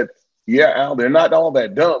said, yeah, Al, they're not all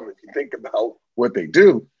that dumb if you think about what they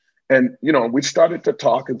do. And, you know, we started to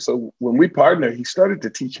talk. And so when we partnered, he started to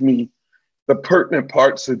teach me the pertinent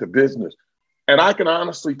parts of the business. And I can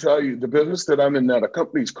honestly tell you, the business that I'm in now, the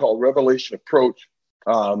company's called Revelation Approach.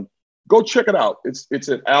 Go check it out. It's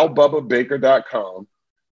at albubbabaker.com.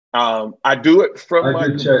 I do it from my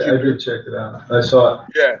computer. I did check it out. I saw it.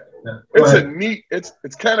 Yeah. Yeah.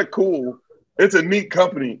 It's kind of cool. It's a neat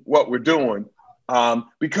company, what we're doing,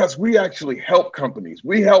 because we actually help companies.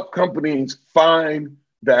 We help companies find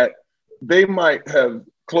that they might have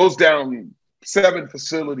closed down 7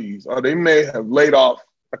 facilities, or they may have laid off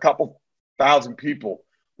a couple thousand people.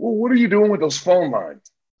 Well, what are you doing with those phone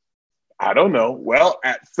lines? I don't know. Well,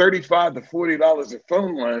 at $35 to $40 a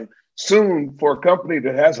phone line, soon for a company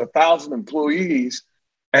that has 1,000 employees,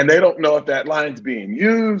 and they don't know if that line's being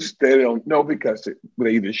used. They don't know because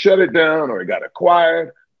they either shut it down or it got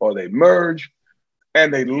acquired or they merged,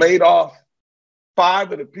 and they laid off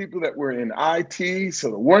 5 of the people that were in IT.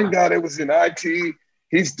 So the one guy that was in IT,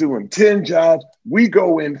 he's doing 10 jobs. We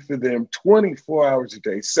go in for them 24 hours a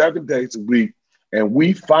day, 7 days a week, and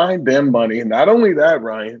we find them money. And not only that,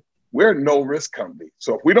 Ryan, we're a no-risk company.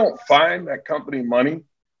 So if we don't find that company money,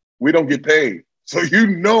 we don't get paid. So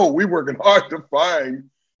we're working hard to find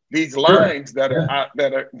these lines that are,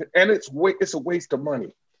 and it's a waste of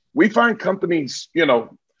money. We find companies,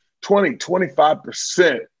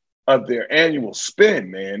 20-25% of their annual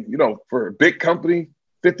spend, man. For a big company,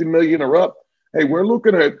 50 million or up. Hey, we're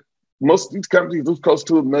looking at most of these companies lose close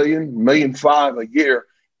to $1 million, $1.5 million a year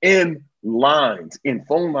in lines, in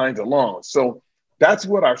phone lines alone. So that's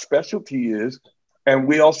what our specialty is. And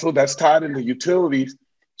we also, that's tied into utilities.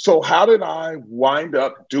 So how did I wind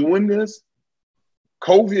up doing this?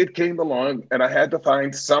 COVID came along and I had to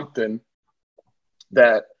find something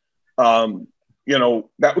that,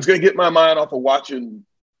 that was going to get my mind off of watching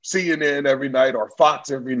CNN every night or Fox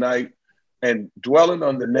every night and dwelling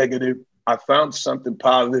on the negative. I found something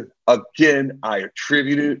positive. Again, I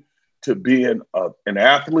attribute it to being an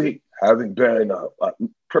athlete, having been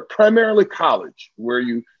primarily college, where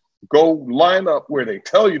you go line up where they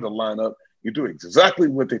tell you to line up. You do exactly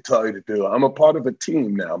what they tell you to do. I'm a part of a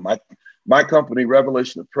team now. My company,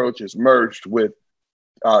 Revelation Approach, is merged with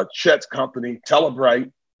Chet's company,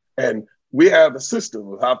 Telebrite, and we have a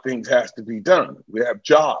system of how things has to be done. We have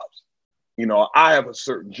jobs. I have a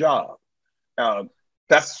certain job. I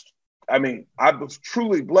was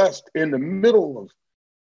truly blessed in the middle of,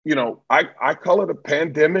 I call it a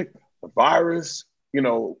pandemic, a virus,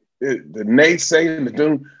 the naysaying, the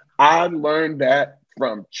doom. I learned that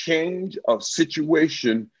from change of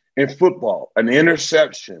situation in football, an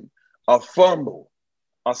interception, a fumble,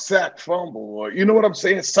 a sack fumble, or you know what I'm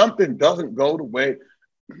saying? Something doesn't go the way.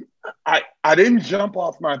 I didn't jump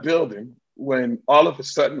off my building when all of a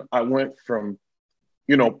sudden I went from,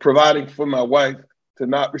 providing for my wife to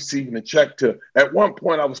not receiving a check to, at one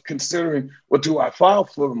point I was considering, well, do I file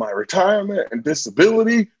for my retirement and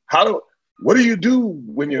disability? What do you do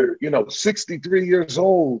when you're, 63 years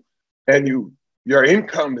old and your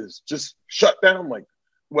income is just shut down?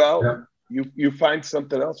 You find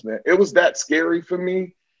something else, man. It was that scary for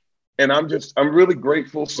me. And I'm really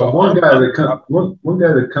grateful. So one guy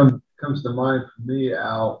that comes to mind for me,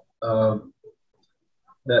 Al,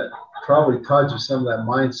 that probably taught you some of that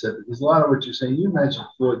mindset, because a lot of what you're saying, you mentioned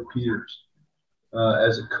Floyd Peters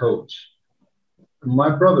as a coach. My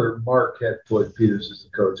brother Mark had Floyd Peters as a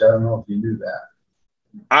coach. I don't know if you knew that.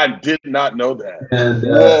 I did not know that. And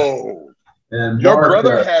whoa! And your Mark,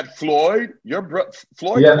 brother had Floyd.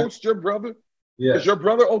 Floyd coached your brother. Yeah. Is your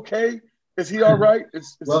brother okay? Is he all right?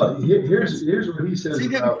 Here's what he says. Is he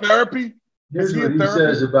getting therapy? Here's what he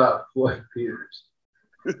says about Floyd Peters.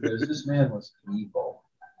 Because this man was evil.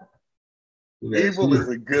 Evil is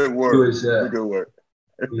a good word. It's a good word.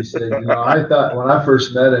 He said, I thought when I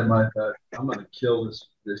first met him, I thought, I'm going to kill this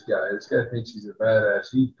guy. This guy thinks he's a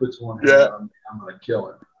badass. He puts one hand on me, I'm going to kill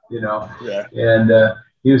him, Yeah. And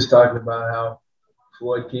he was talking about how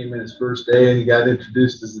Floyd came in his first day and he got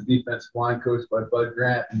introduced as the defensive line coach by Bud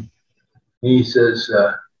Grant. And he says,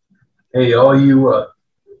 hey, all you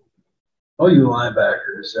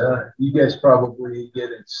linebackers, you guys probably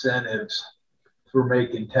get incentives for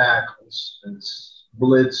making tackles and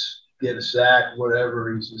blitz, get a sack,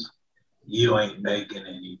 whatever. He says, you ain't making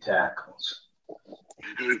any tackles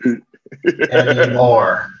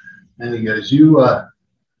anymore. And he goes, you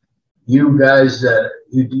guys,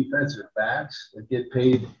 you defensive backs that get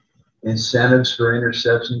paid incentives for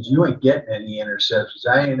interceptions, you ain't getting any interceptions.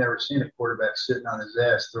 I ain't never seen a quarterback sitting on his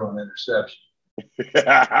ass throwing an interception.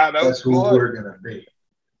 That's who we're going to be.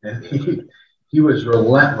 And he was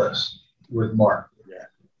relentless with Mark. Yeah.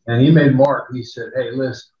 And he made Mark, he said, hey,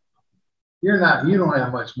 listen, you don't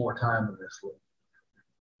have much more time in this league.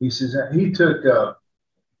 He says that he took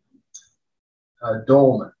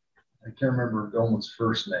Dolman. I can't remember Dolman's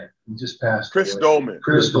first name. He just passed Chris away. Dolman.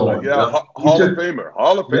 Chris Dolman. Yeah, Hall of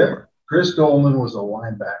Famer. Chris Dolman was a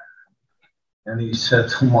linebacker. And he said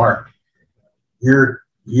to Mark, you're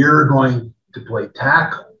going to play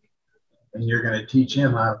tackle, and you're going to teach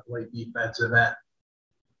him how to play defensive end.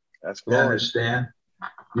 That's You cool. understand?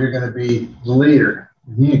 You're going to be the leader.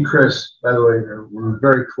 He and Chris, by the way, were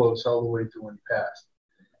very close all the way to when he passed.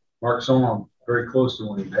 Mark Solom, very close to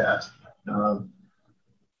when he passed.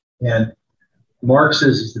 And Mark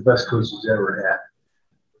says he's the best coach he's ever had.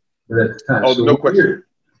 But at the time, no question.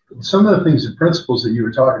 Some of the things, the principles that you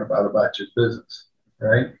were talking about your business,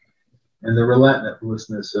 right? And the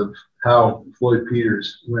relentlessness of how Floyd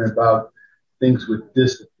Peters went about things with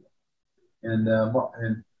discipline. And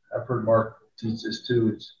I've heard Mark teach this too.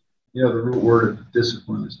 It's, the root word of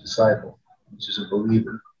discipline is disciple, which is a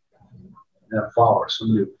believer and a follower,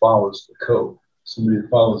 somebody who follows the code, somebody who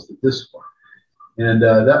follows the discipline. And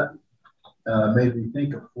that made me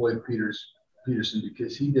think of Floyd Peterson,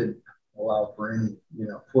 because he didn't allow for any,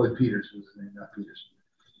 Floyd Peters was his name, not Peters,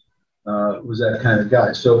 was that kind of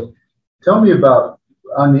guy. So tell me about,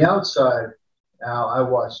 on the outside, Al, I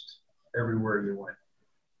watched everywhere you went.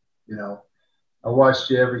 I watched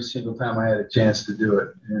you every single time I had a chance to do it.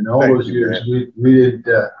 And all those years, we didn't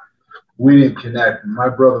connect. And my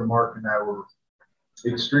brother Mark and I were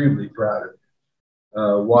extremely proud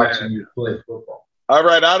of watching you play football. All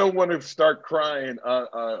right, I don't want to start crying, on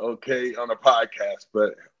a podcast,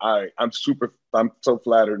 but I'm so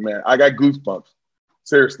flattered, man. I got goosebumps.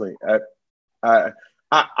 Seriously, that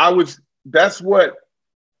was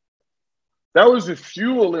the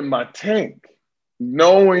fuel in my tank,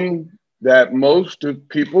 knowing that most of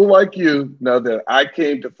people like you know that I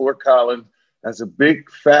came to Fort Collins as a big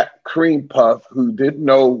fat cream puff who didn't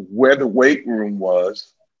know where the weight room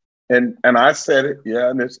was, and I said it,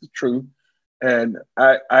 and this is true. And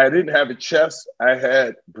I didn't have a chest, I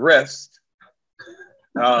had breast.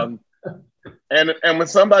 And when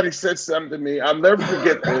somebody said something to me, I'll never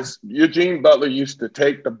forget this. Eugene Butler used to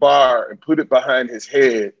take the bar and put it behind his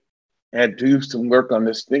head and do some work on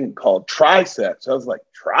this thing called triceps. I was like,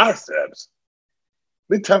 triceps?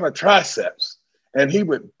 They talking about triceps. And he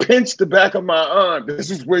would pinch the back of my arm.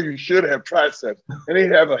 This is where you should have triceps. And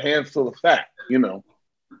he'd have a handful of fat,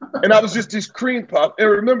 And I was just this cream puff. And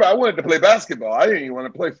remember, I wanted to play basketball. I didn't even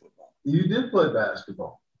want to play football. You did play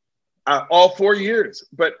basketball. All 4 years.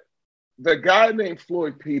 But the guy named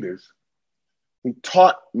Floyd Peters, he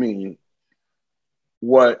taught me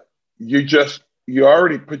what you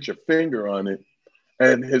already put your finger on it.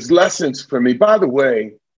 And his lessons for me, by the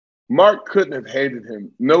way, Mark couldn't have hated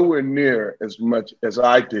him nowhere near as much as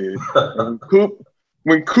I did. And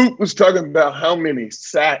when Coop was talking about how many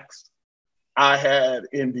sacks I had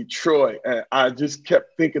in Detroit, and I just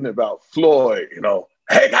kept thinking about Floyd,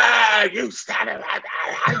 hey guy, you stand it,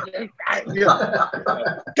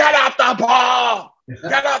 get out the ball,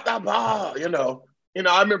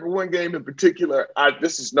 I remember one game in particular,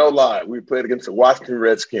 this is no lie, we played against the Washington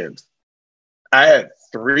Redskins. I had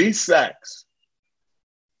 3 sacks,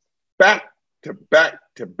 back to back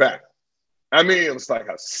to back. I mean, it was like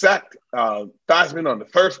I sacked Theismann on the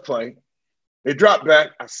first play. They dropped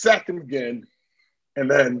back. I sacked him again. And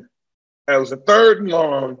then it was a 3rd and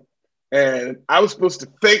long. And I was supposed to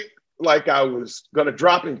fake like I was going to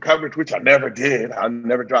drop in coverage, which I never did. I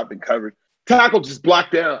never dropped in coverage. Tackle just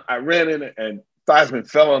blocked down. I ran in it, and Theismann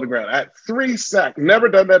fell on the ground. I had 3 sacks. Never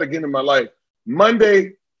done that again in my life.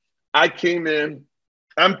 Monday, I came in.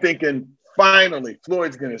 I'm thinking, finally,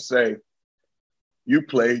 Floyd's going to say, you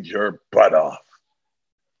played your butt off.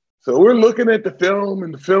 So we're looking at the film,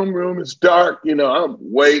 and the film room is dark. I'm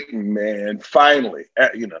waiting, man. Finally,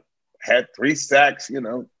 had 3 sacks,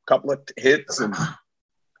 couple of hits, and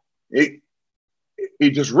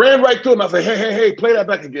he just ran right through him. I was like, hey, play that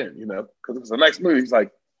back again, because it was a nice move. He's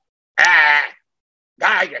like,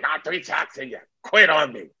 guy, you got 3 sacks and you quit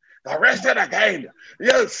on me. The rest of the game,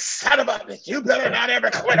 you son of a bitch, you better not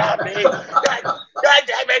ever quit on me. God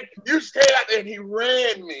damn it, you stay up. And he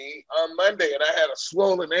ran me on Monday, and I had a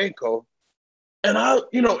swollen ankle. And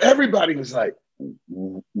everybody was like,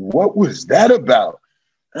 what was that about?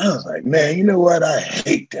 And I was like, man, you know what? I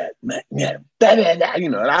hate that, man. Yeah, and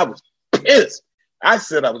I was pissed. I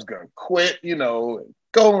said I was going to quit, and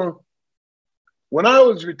go on. When I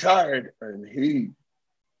was retired and he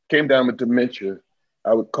came down with dementia,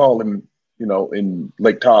 I would call him, in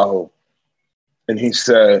Lake Tahoe. And he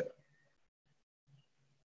said,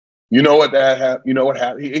 you know what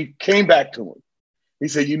happened? He came back to him. He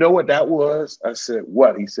said, you know what that was? I said,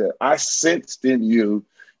 what? He said, I sensed in you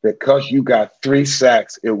that because you got 3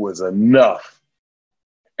 sacks, it was enough.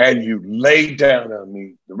 And you laid down on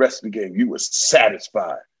me the rest of the game. You were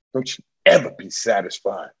satisfied. Don't you ever be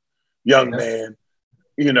satisfied, young man.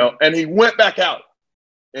 And he went back out.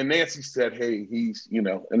 and Nancy said, hey, he's,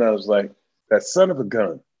 and I was like, that son of a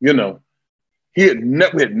gun, we had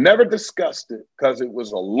never discussed it because it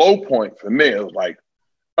was a low point for me. It was like,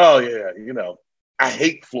 oh yeah, I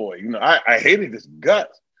hate Floyd. I hated his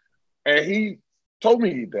guts. And he told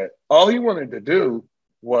me that all he wanted to do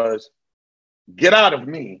was get out of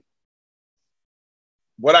me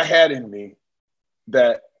what I had in me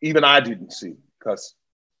that even I didn't see, because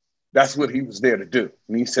that's what he was there to do.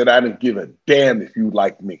 And he said, I didn't give a damn if you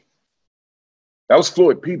liked me. That was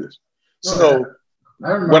Floyd Peters. So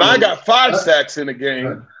when I got 5 sacks in a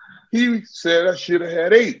game, he said I should have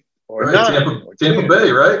had 8 or 9. Tampa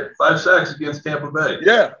Bay, right? 5 sacks against Tampa Bay.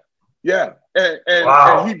 Yeah. And,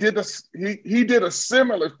 wow. And he did a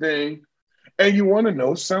similar thing. And you want to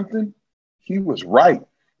know something? He was right,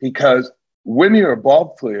 because when you're a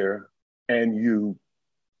ball player and you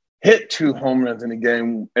hit 2 home runs in a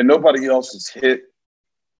game and nobody else has hit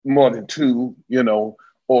more than 2,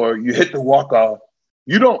 or you hit the walk-off,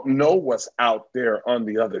 you don't know what's out there on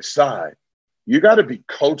the other side. You got to be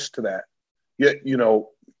coached to that. Yet,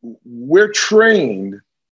 we're trained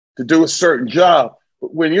to do a certain job.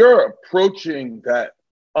 But when you're approaching that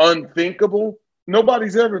unthinkable,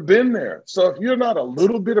 nobody's ever been there. So if you're not a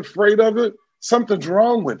little bit afraid of it, something's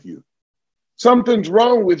wrong with you. Something's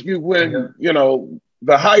wrong with you when,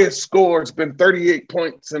 the highest score has been 38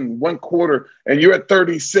 points in 1 quarter and you're at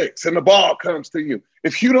 36 and the ball comes to you.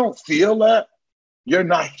 If you don't feel that, you're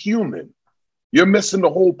not human. You're missing the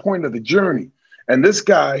whole point of the journey. And this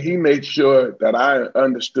guy, he made sure that I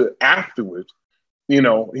understood afterwards, he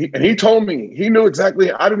told me, he knew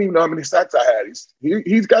exactly, I didn't even know how many sacks I had.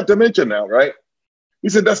 He's got dementia now, right? He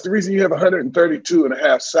said, that's the reason you have 132 and a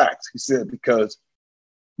half sacks. He said, because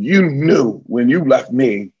you knew when you left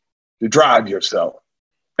me to drive yourself.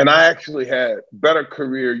 And I actually had better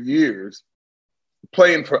career years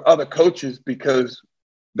playing for other coaches because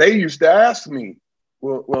they used to ask me,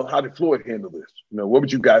 well, how did Floyd handle this? What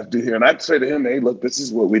would you guys do here? And I'd say to him, hey, look, this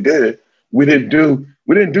is what we did. We didn't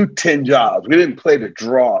do 10 jobs. We didn't play the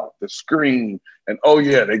draw, the screen, and oh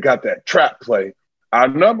yeah, they got that trap play. Our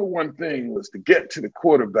number one thing was to get to the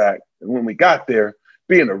quarterback, and when we got there,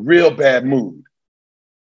 be in a real bad mood.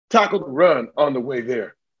 Tackle the run on the way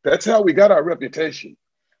there. That's how we got our reputation.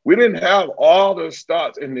 We didn't have all those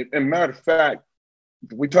thoughts. And matter of fact,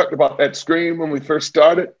 we talked about that screen when we first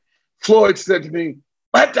started. Floyd said to me,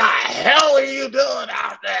 what the hell are you doing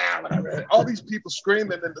out there? All these people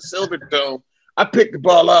screaming in the Silverdome. I picked the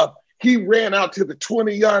ball up. He ran out to the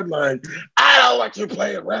 20-yard line. I don't want you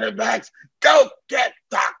playing running backs. Go get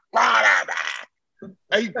the quarterback.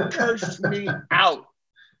 And he cursed me out.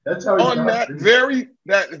 That's how on that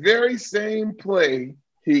very same play,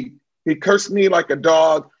 he cursed me like a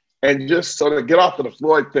dog. And just so to get off of the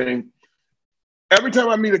Floyd thing, every time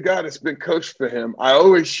I meet a guy that's been coached for him, I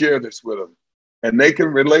always share this with them, and they can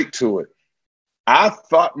relate to it. I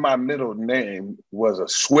thought my middle name was a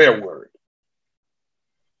swear word.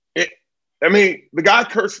 The guy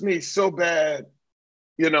cursed me so bad,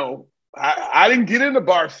 I didn't get into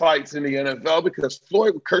bar fights in the NFL because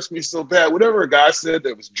Floyd would curse me so bad. Whatever a guy said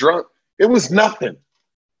that was drunk, it was nothing.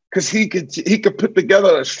 Because he could put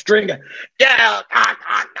together a string of,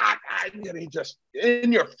 and he just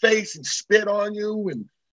in your face and spit on you and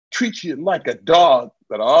treat you like a dog.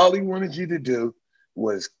 But all he wanted you to do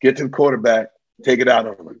was get to the quarterback, take it out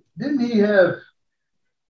on him. Didn't he have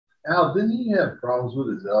problems with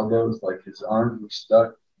his elbows? Like his arms were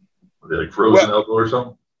stuck? Were they like frozen elbow or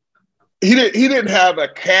something? He didn't have a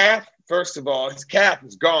calf. First of all, his calf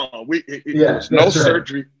was gone. There was no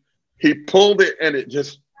surgery. He pulled it and it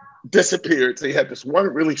just disappeared. So he had this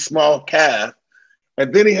one really small calf.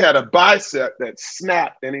 And then he had a bicep that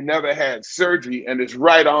snapped and he never had surgery and his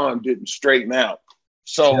right arm didn't straighten out.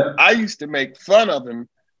 So I used to make fun of him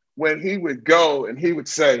when he would go and he would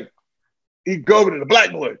say, he'd go over to the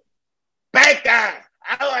blackboard, back guy.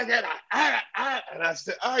 And I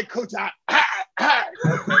said, all right, coach, and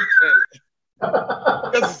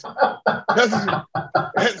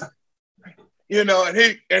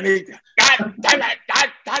he,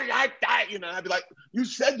 I'd be like, you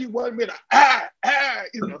said you wanted me to,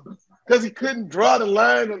 because he couldn't draw the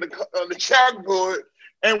line on the chalkboard,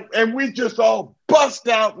 and we just all bust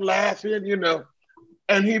out laughing,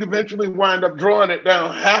 and he'd eventually wind up drawing it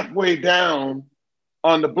down halfway down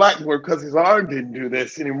on the blackboard because his arm didn't do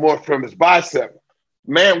this anymore from his bicep.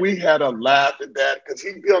 Man, we had a laugh at that because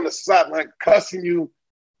he'd be on the sideline cussing you.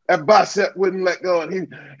 That bicep wouldn't let go, and he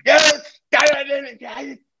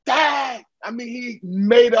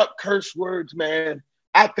made up curse words, man.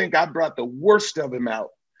 I think I brought the worst of him out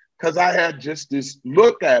because I had just this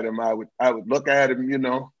look at him. I would look at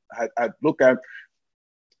him, I'd look at him.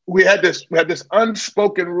 we had this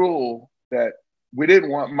unspoken rule that we didn't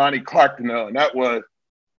want Monty Clark to know, and that was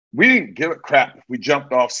we didn't give a crap if we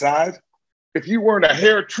jumped off sides. If you weren't a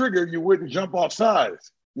hair trigger, you wouldn't jump off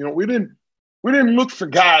sides. You know, we didn't look for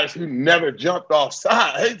guys who never jumped off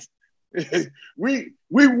sides. we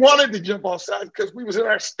wanted to jump off sides because we was in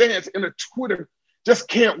our stance in a Twitter. Just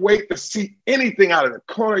can't wait to see anything out of the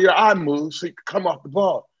corner of your eye move so you could come off the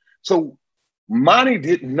ball. So Monty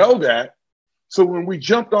didn't know that. So when we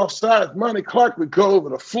jumped off sides, Monty Clark would go over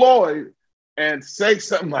to Floyd and say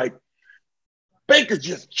something like, Baker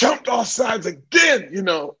just jumped off sides again, you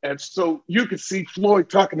know. And so you could see Floyd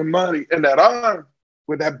talking to Monty in that arm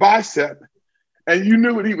with that bicep. And you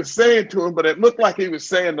knew what he was saying to him, but it looked like he was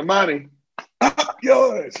saying to Monty, up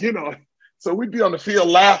yours, you know. So we'd be on the field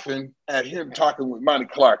laughing at him talking with Monty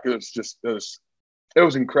Clark. It was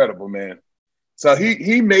incredible, man. So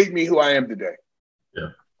he made me who I am today. Yeah.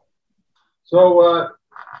 So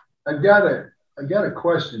I got a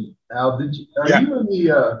question, Al.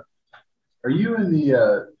 Are you in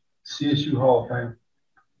the CSU Hall of Fame?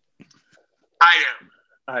 I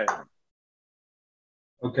am.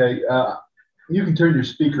 Okay. You can turn your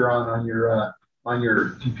speaker on your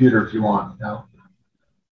computer if you want, Al.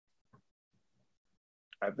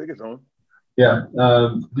 I think it's on. Yeah.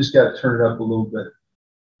 Just got to turn it up a little bit.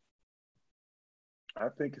 I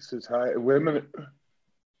think it says hi. Wait a minute.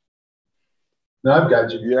 No, I've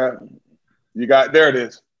got you. Yeah. You got, there it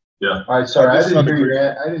is. Yeah. All right. Sorry, I didn't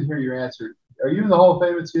hear your answer. Are you in the Hall of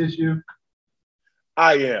Fame at CSU?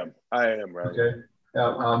 I am, right. Okay.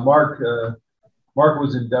 Mark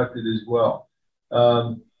was inducted as well.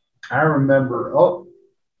 I remember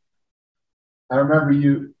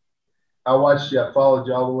you. I watched you. I followed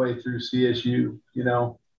you all the way through CSU, you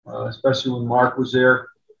know, especially when Mark was there.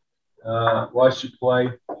 Watched you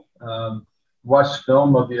play. Watched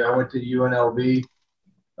film of you. I went to UNLV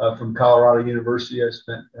from Colorado University. I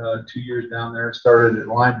spent 2 years down there. Started at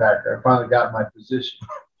linebacker. I finally got my position.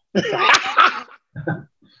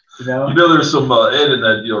 You know, there's some Ed in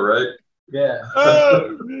that deal, right? Yeah.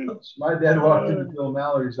 My dad walked into Bill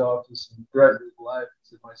Mallory's office and threatened his life. He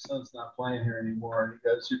said, "My son's not playing here anymore." And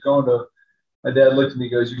he goes, my dad looked at me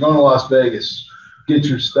and goes, "You're going to Las Vegas. Get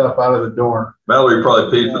your stuff out of the dorm." Mallory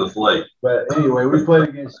probably paid for the flight. But anyway, we played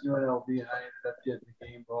against UNLV, and I ended up getting the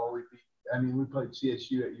game ball. We played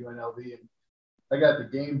CSU at UNLV, and I got the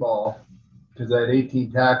game ball because I had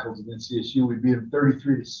 18 tackles against CSU. We beat them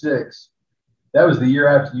 33-6. That was the year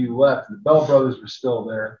after you left. The Bell brothers were still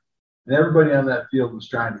there, and everybody on that field was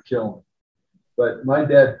trying to kill him. But my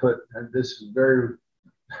dad and this is very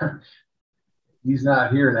he's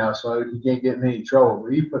not here now, so he can't get in any trouble.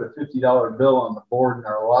 But he put a $50 bill on the board in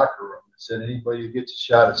our locker room and said, "Anybody who gets a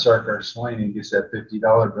shot at Sarkar Slaney gets that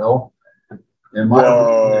 $50 bill." And my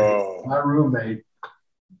roommate,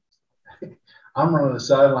 I'm running the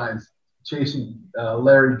sidelines chasing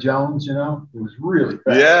Larry Jones, you know, who was really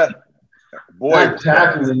fast. Yeah. Boy, I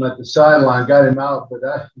tackled him at the sideline, got him out, but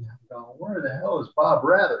I'm going, where the hell is Bob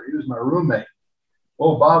Rather? He was my roommate.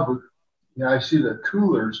 Well, Bob would, I see the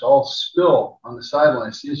coolers all spill on the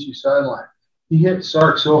sideline, CSU sideline. He hit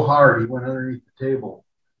Sark so hard he went underneath the table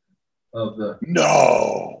of the.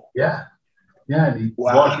 No. Yeah. Yeah. And he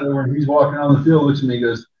walked over and he's walking on the field, looks at me, and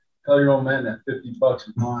goes, "Tell your old man that $50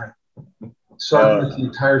 is mine." Sark missed the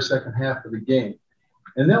entire second half of the game.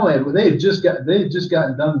 And they had just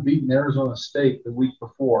gotten done beating Arizona State the week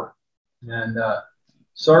before. And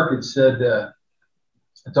Sark had said,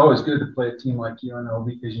 it's always good to play a team like UNLV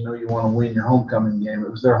because you know you want to win your homecoming game.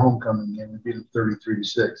 It was their homecoming game. We beat them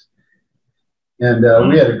 33-6. And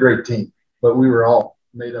we had a great team, but we were all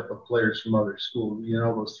made up of players from other schools. You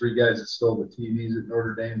know, those three guys that stole the TVs at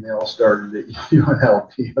Notre Dame, they all started at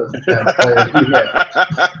UNLV.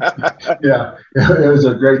 Yeah, it was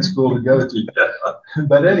a great school to go to.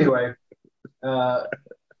 But anyway,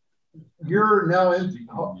 you're now empty.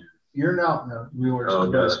 You're now, no, we were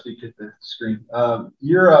going to speak at the screen.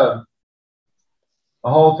 You're a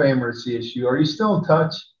Hall of Famer at CSU. Are you still in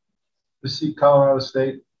touch with Colorado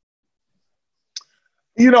State?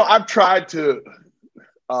 You know, I've tried to.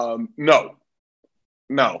 No.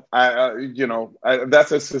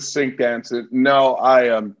 That's a succinct answer. No,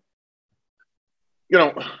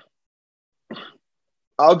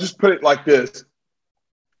 I'll just put it like this.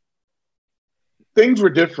 Things were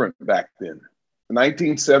different back then.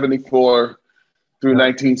 1974 through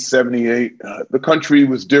 1978, the country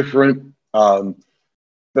was different. Coming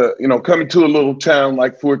to a little town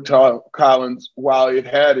like Fort Collins, while it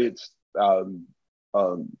had its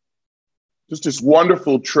just its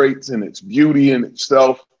wonderful traits and its beauty in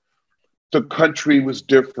itself, the country was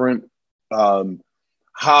different.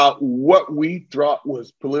 how what we thought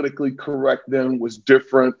was politically correct then was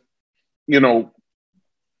different. You know,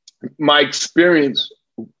 my experience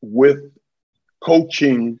with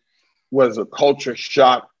coaching was a culture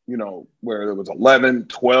shock, you know, where there was 11,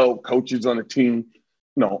 12 coaches on a team.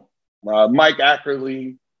 You know, Mike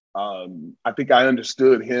Ackerley, I think I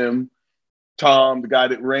understood him. Tom, the guy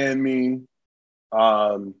that ran me,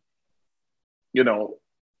 you know,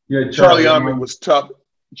 Charlie Army was tough.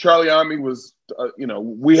 Charlie Army was, you know,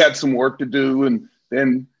 we had some work to do. And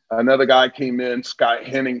then another guy came in, Scott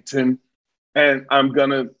Hennington. And I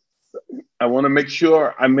want to make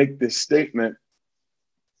sure I make this statement.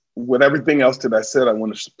 With everything else that I said, I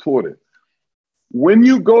want to support it. When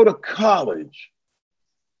you go to college,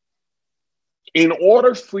 in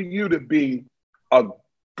order for you to be a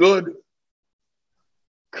good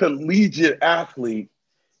collegiate athlete,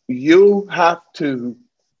 you have to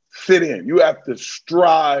fit in. You have to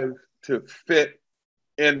strive to fit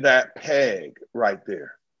in that peg right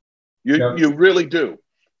there. You really do.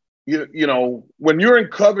 You know, when you're in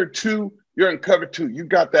cover two, you're in cover two. You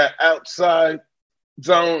got that outside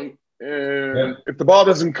zone, and if the ball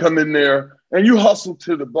doesn't come in there, and you hustle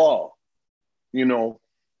to the ball, you know.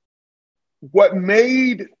 What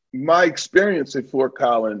made my experience at Fort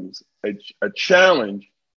Collins a challenge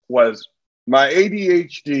was my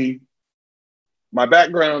ADHD, my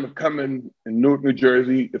background of coming in Newark, New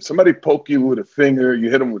Jersey. If somebody poke you with a finger, you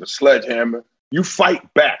hit them with a sledgehammer, you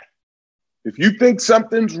fight back. If you think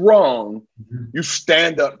something's wrong, you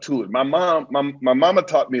stand up to it. My mama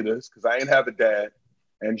taught me this because I ain't have a dad.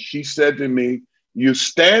 And she said to me, you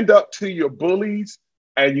stand up to your bullies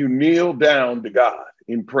and you kneel down to God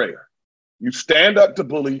in prayer. You stand up to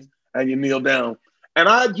bullies and you kneel down. And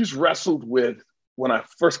I just wrestled with, when I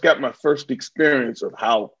first got my first experience of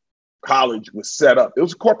how college was set up. It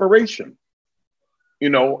was a corporation, you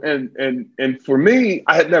know, and for me,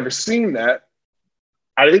 I had never seen that.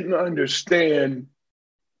 I didn't understand,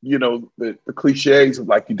 you know, the cliches of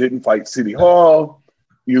like, you didn't fight City Hall,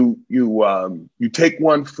 you take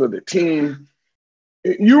one for the team.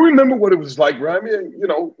 You remember what it was like, right? I mean, you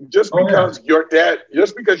know, just because your dad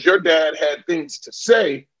had things to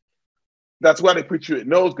say, that's why they put you at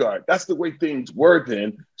nose guard. That's the way things were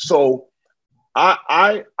then. So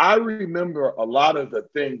I remember a lot of the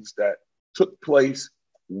things that took place,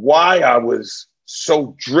 why I was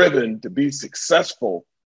so driven to be successful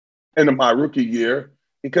in my rookie year,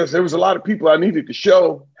 because there was a lot of people I needed to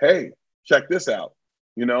show, hey, check this out.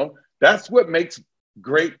 You know, that's what makes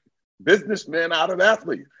great businessmen out of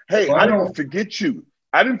athletes. Hey, I didn't forget you.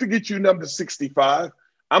 I didn't forget you, number 65.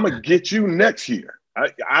 I'm going to get you next year.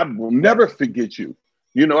 I will never forget you.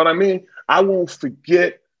 You know what I mean? I won't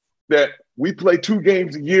forget that we play 2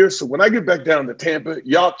 games a year. So when I get back down to Tampa,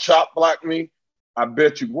 y'all chop block me. I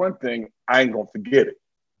bet you one thing, I ain't going to forget it.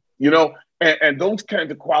 You know, and those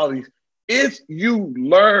kinds of qualities, if you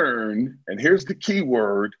learn, and here's the key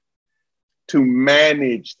word, to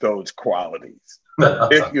manage those qualities.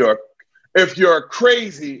 If you're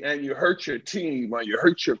crazy and you hurt your team or you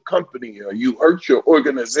hurt your company or you hurt your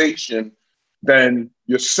organization, then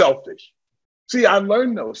you're selfish. See, I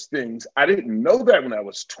learned those things. I didn't know that when I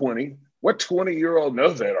was 20. What 20-year-old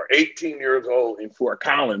knows that, or 18 years old in Fort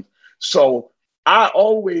Collins? So I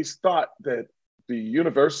always thought that the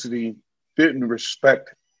university didn't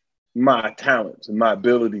respect my talents and my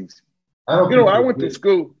abilities. I went through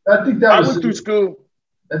school. I think that was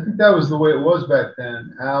the way it was back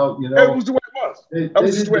then. Al, you know, it was the way it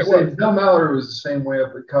was. Bill Mallory was the same way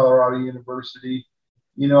up at Colorado University.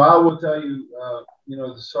 You know, I will tell you, you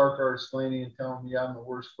know, the Sarkar Slaney telling me I'm the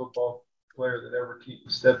worst football player that ever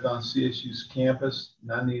stepped on CSU's campus,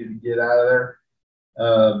 and I needed to get out of there.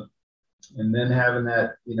 And then having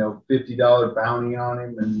that, you know, $50 bounty on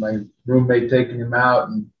him, and my roommate taking him out,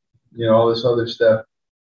 and you know, all this other stuff.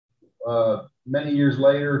 Many years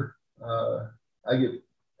later, I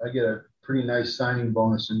get a pretty nice signing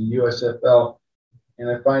bonus in the USFL, and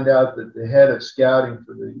I find out that the head of scouting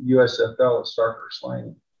for the USFL is Sarkar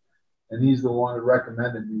Slaney, and he's the one who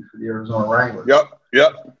recommended me for the Arizona Wranglers.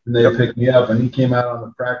 Yep. And they picked me up, and he came out on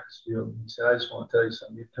the practice field and he said, "I just want to tell you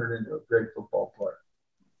something. You've turned into a great football player."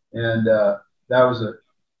 And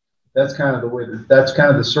that's kind of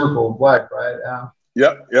the circle of life, right, Al?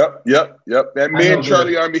 Yep. And me and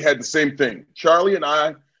Charlie Army had the same thing. Charlie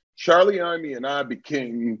Army and I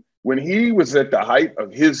became, when he was at the height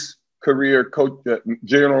of his career, coach,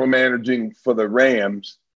 general managing for the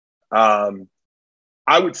Rams, I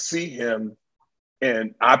would see him,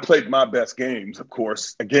 and I played my best games, of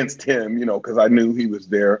course, against him, you know, because I knew he was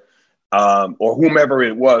there, or whomever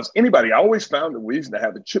it was. Anybody, I always found a reason to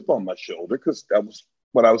have a chip on my shoulder because that was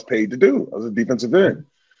what I was paid to do. I was a defensive end.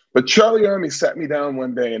 But Charlie Army sat me down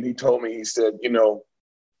one day and he told me, he said, you know,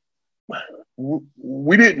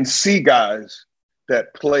 we didn't see guys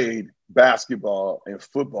that played basketball and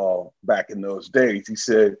football back in those days. He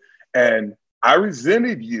said, and I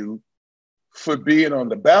resented you for being on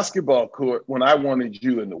the basketball court when I wanted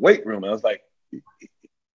you in the weight room. And I was like,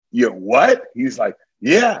 you what? He's like,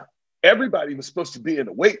 yeah, everybody was supposed to be in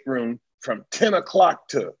the weight room from 10 o'clock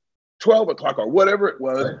to 12 o'clock or whatever it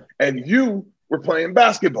was. Right. And you were playing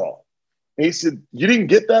basketball. And he said, you didn't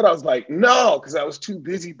get that? I was like, no, because I was too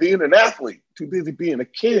busy being an athlete, too busy being a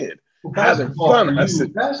kid, having fun. I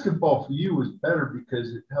said, basketball for you was better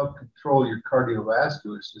because it helped control your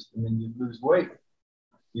cardiovascular system and you lose weight.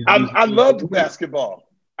 I loved basketball.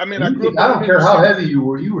 I mean, I don't care how heavy you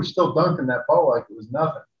were still dunking that ball like it was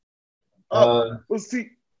nothing. Well,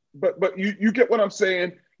 see, but you get what I'm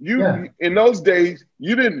saying? In those days,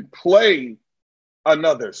 you didn't play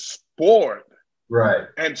another sport. Right.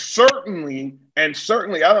 And certainly, I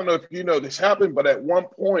don't know if you know this happened, but at one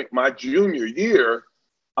point, my junior year,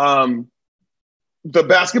 the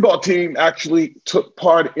basketball team actually took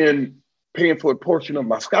part in paying for a portion of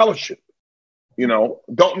my scholarship. You know,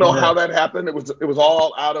 don't know how that happened. It was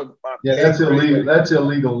all out of that's illegal. That's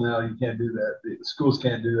illegal now. You can't do that. The schools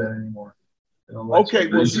can't do that anymore. Okay,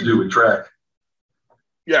 well, to do with track.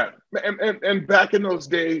 Yeah, and back in those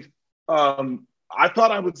days, I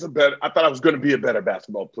thought I was going to be a better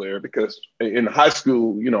basketball player because in high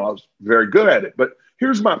school, you know, I was very good at it. But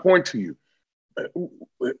here's my point to you: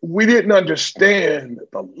 we didn't understand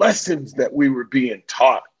the lessons that we were being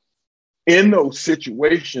taught in those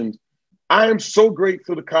situations. I am so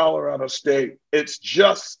grateful to Colorado State. It's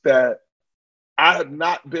just that I have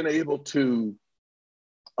not been able to.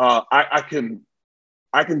 I can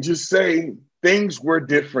just say things were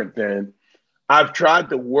different then. I've tried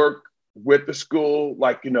to work with the school,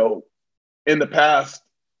 like, you know, in the past,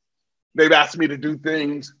 they've asked me to do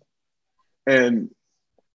things, and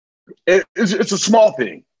it's a small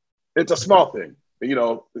thing. It's a small thing, you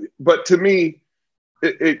know. But to me,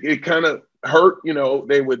 it kind of hurt. You know,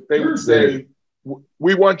 they would say,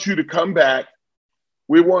 "We want you to come back.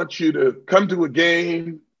 We want you to come to a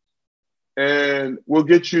game, and we'll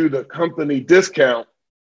get you the company discount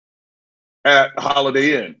at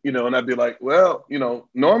Holiday Inn," you know, and I'd be like, well, you know,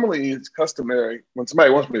 normally it's customary when somebody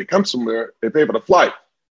wants me to come somewhere, they pay for the flight.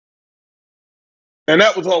 And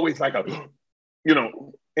that was always like a, you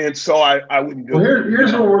know, and so I wouldn't do it.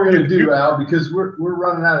 Here's what we're going to do, Al, because we're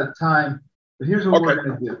running out of time, but here's what we're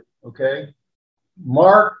going to do, okay?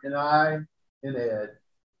 Mark and I and Ed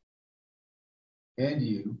and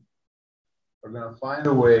you are going to find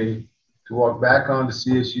a way to walk back onto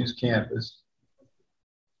CSU's campus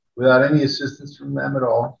without any assistance from them at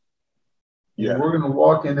all. Yeah. And we're going to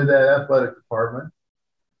walk into that athletic department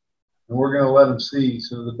and we're going to let them see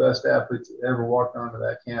some of the best athletes that ever walked onto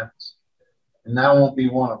that campus. And that won't be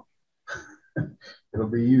one of them. It'll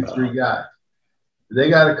be you three guys. They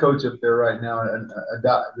got a coach up there right now,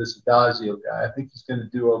 this Adazio guy. I think he's going to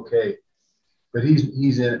do okay. But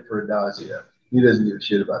he's in it for Adazio. He doesn't give a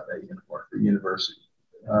shit about that university.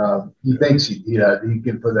 He thinks he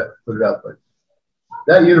can put it up, but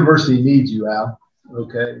that university needs you, Al,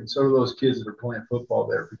 okay? And so do those kids that are playing football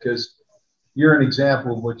there, because you're an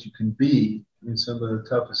example of what you can be in some of the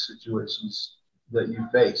toughest situations that you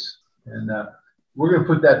face. And we're going to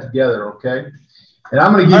put that together, okay? And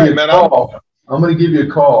I'm going to give you a call. I'm going to give you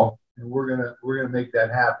a call, and we're gonna make that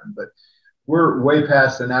happen. But we're way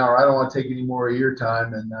past an hour. I don't want to take any more of your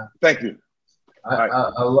time. And thank you. I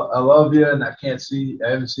love you, and I haven't seen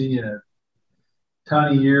you in a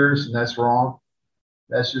ton of years, and that's wrong.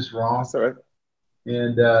 That's just wrong. That's all right.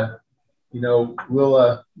 And you know,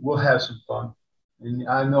 we'll have some fun. And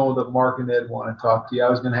I know that Mark and Ed want to talk to you. I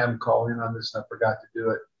was going to have them call in on this, and I forgot to do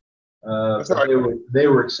it. That's all right. They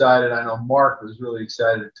were excited. I know Mark was really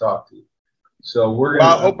excited to talk to you. So we're going.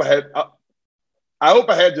 Well, I hope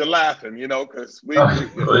I had you laughing, you know, because we've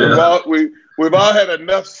all had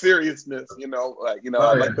enough seriousness, you know. I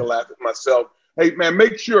like to laugh at myself. Hey, man,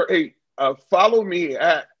 make sure follow me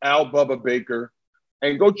at Al Bubba Baker.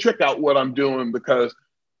 And go check out what I'm doing, because,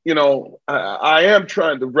 you know, I am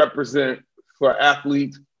trying to represent for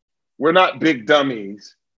athletes. We're not big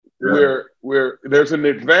dummies. Yeah. There's an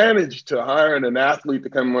advantage to hiring an athlete to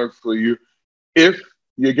come work for you if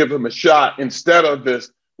you give them a shot, instead of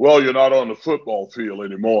this, well, you're not on the football field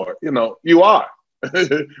anymore. You know, you are.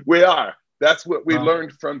 We are. That's what we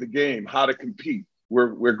learned from the game, how to compete.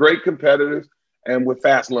 We're great competitors, and we're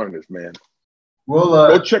fast learners, man. Well,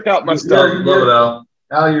 go check out my stuff.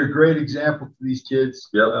 Al, you're a great example to these kids.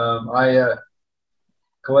 Yep.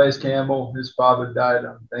 Calais Campbell, his father died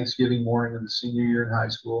on Thanksgiving morning of the senior year in high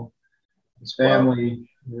school. His family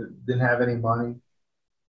didn't have any money.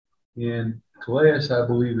 And Calais, I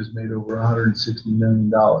believe, has made over $160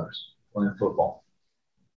 million playing football.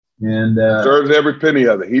 And deserves every penny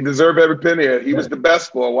of it. He deserved every penny of it. He was the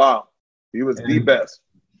best for a while. He was the best.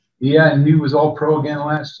 Yeah, and he was all pro again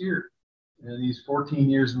last year. And he's 14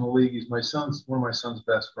 years in the league. He's one of my son's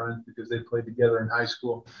best friends because they played together in high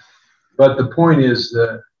school. But the point is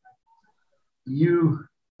that you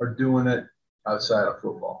are doing it outside of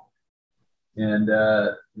football. And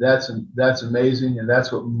that's amazing. And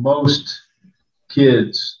that's what most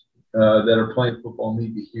kids that are playing football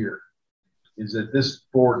need to hear, is that this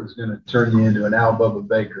sport is going to turn you into an Al Bubba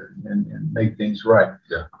Baker and make things right.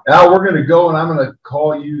 Yeah. Al, we're going to go, and I'm going to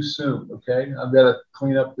call you soon, okay? I've got to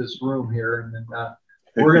clean up this room here, and then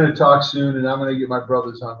we're going to talk soon, and I'm going to get my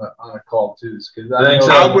brothers on a call too.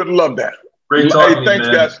 I would love that. Great talking, thanks,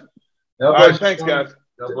 man. guys. All right, thanks, guys.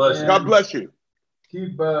 God bless you. God bless you.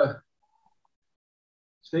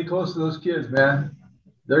 Stay close to those kids, man.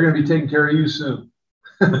 They're going to be taking care of you soon.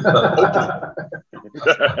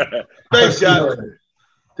 Thanks, guys.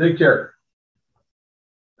 Take care.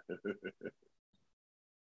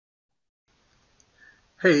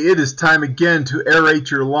 Hey, it is time again to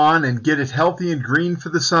aerate your lawn and get it healthy and green for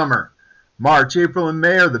the summer. March, April, and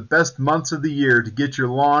May are the best months of the year to get your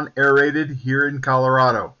lawn aerated here in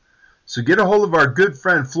Colorado. So get a hold of our good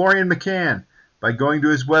friend Florian McCann by going to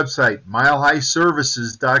his website,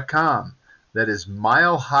 milehighservices.com. That is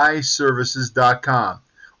milehighservices.com.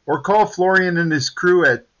 Or call Florian and his crew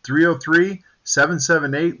at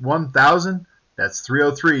 303-778-1000. That's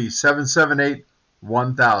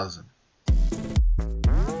 303-778-1000.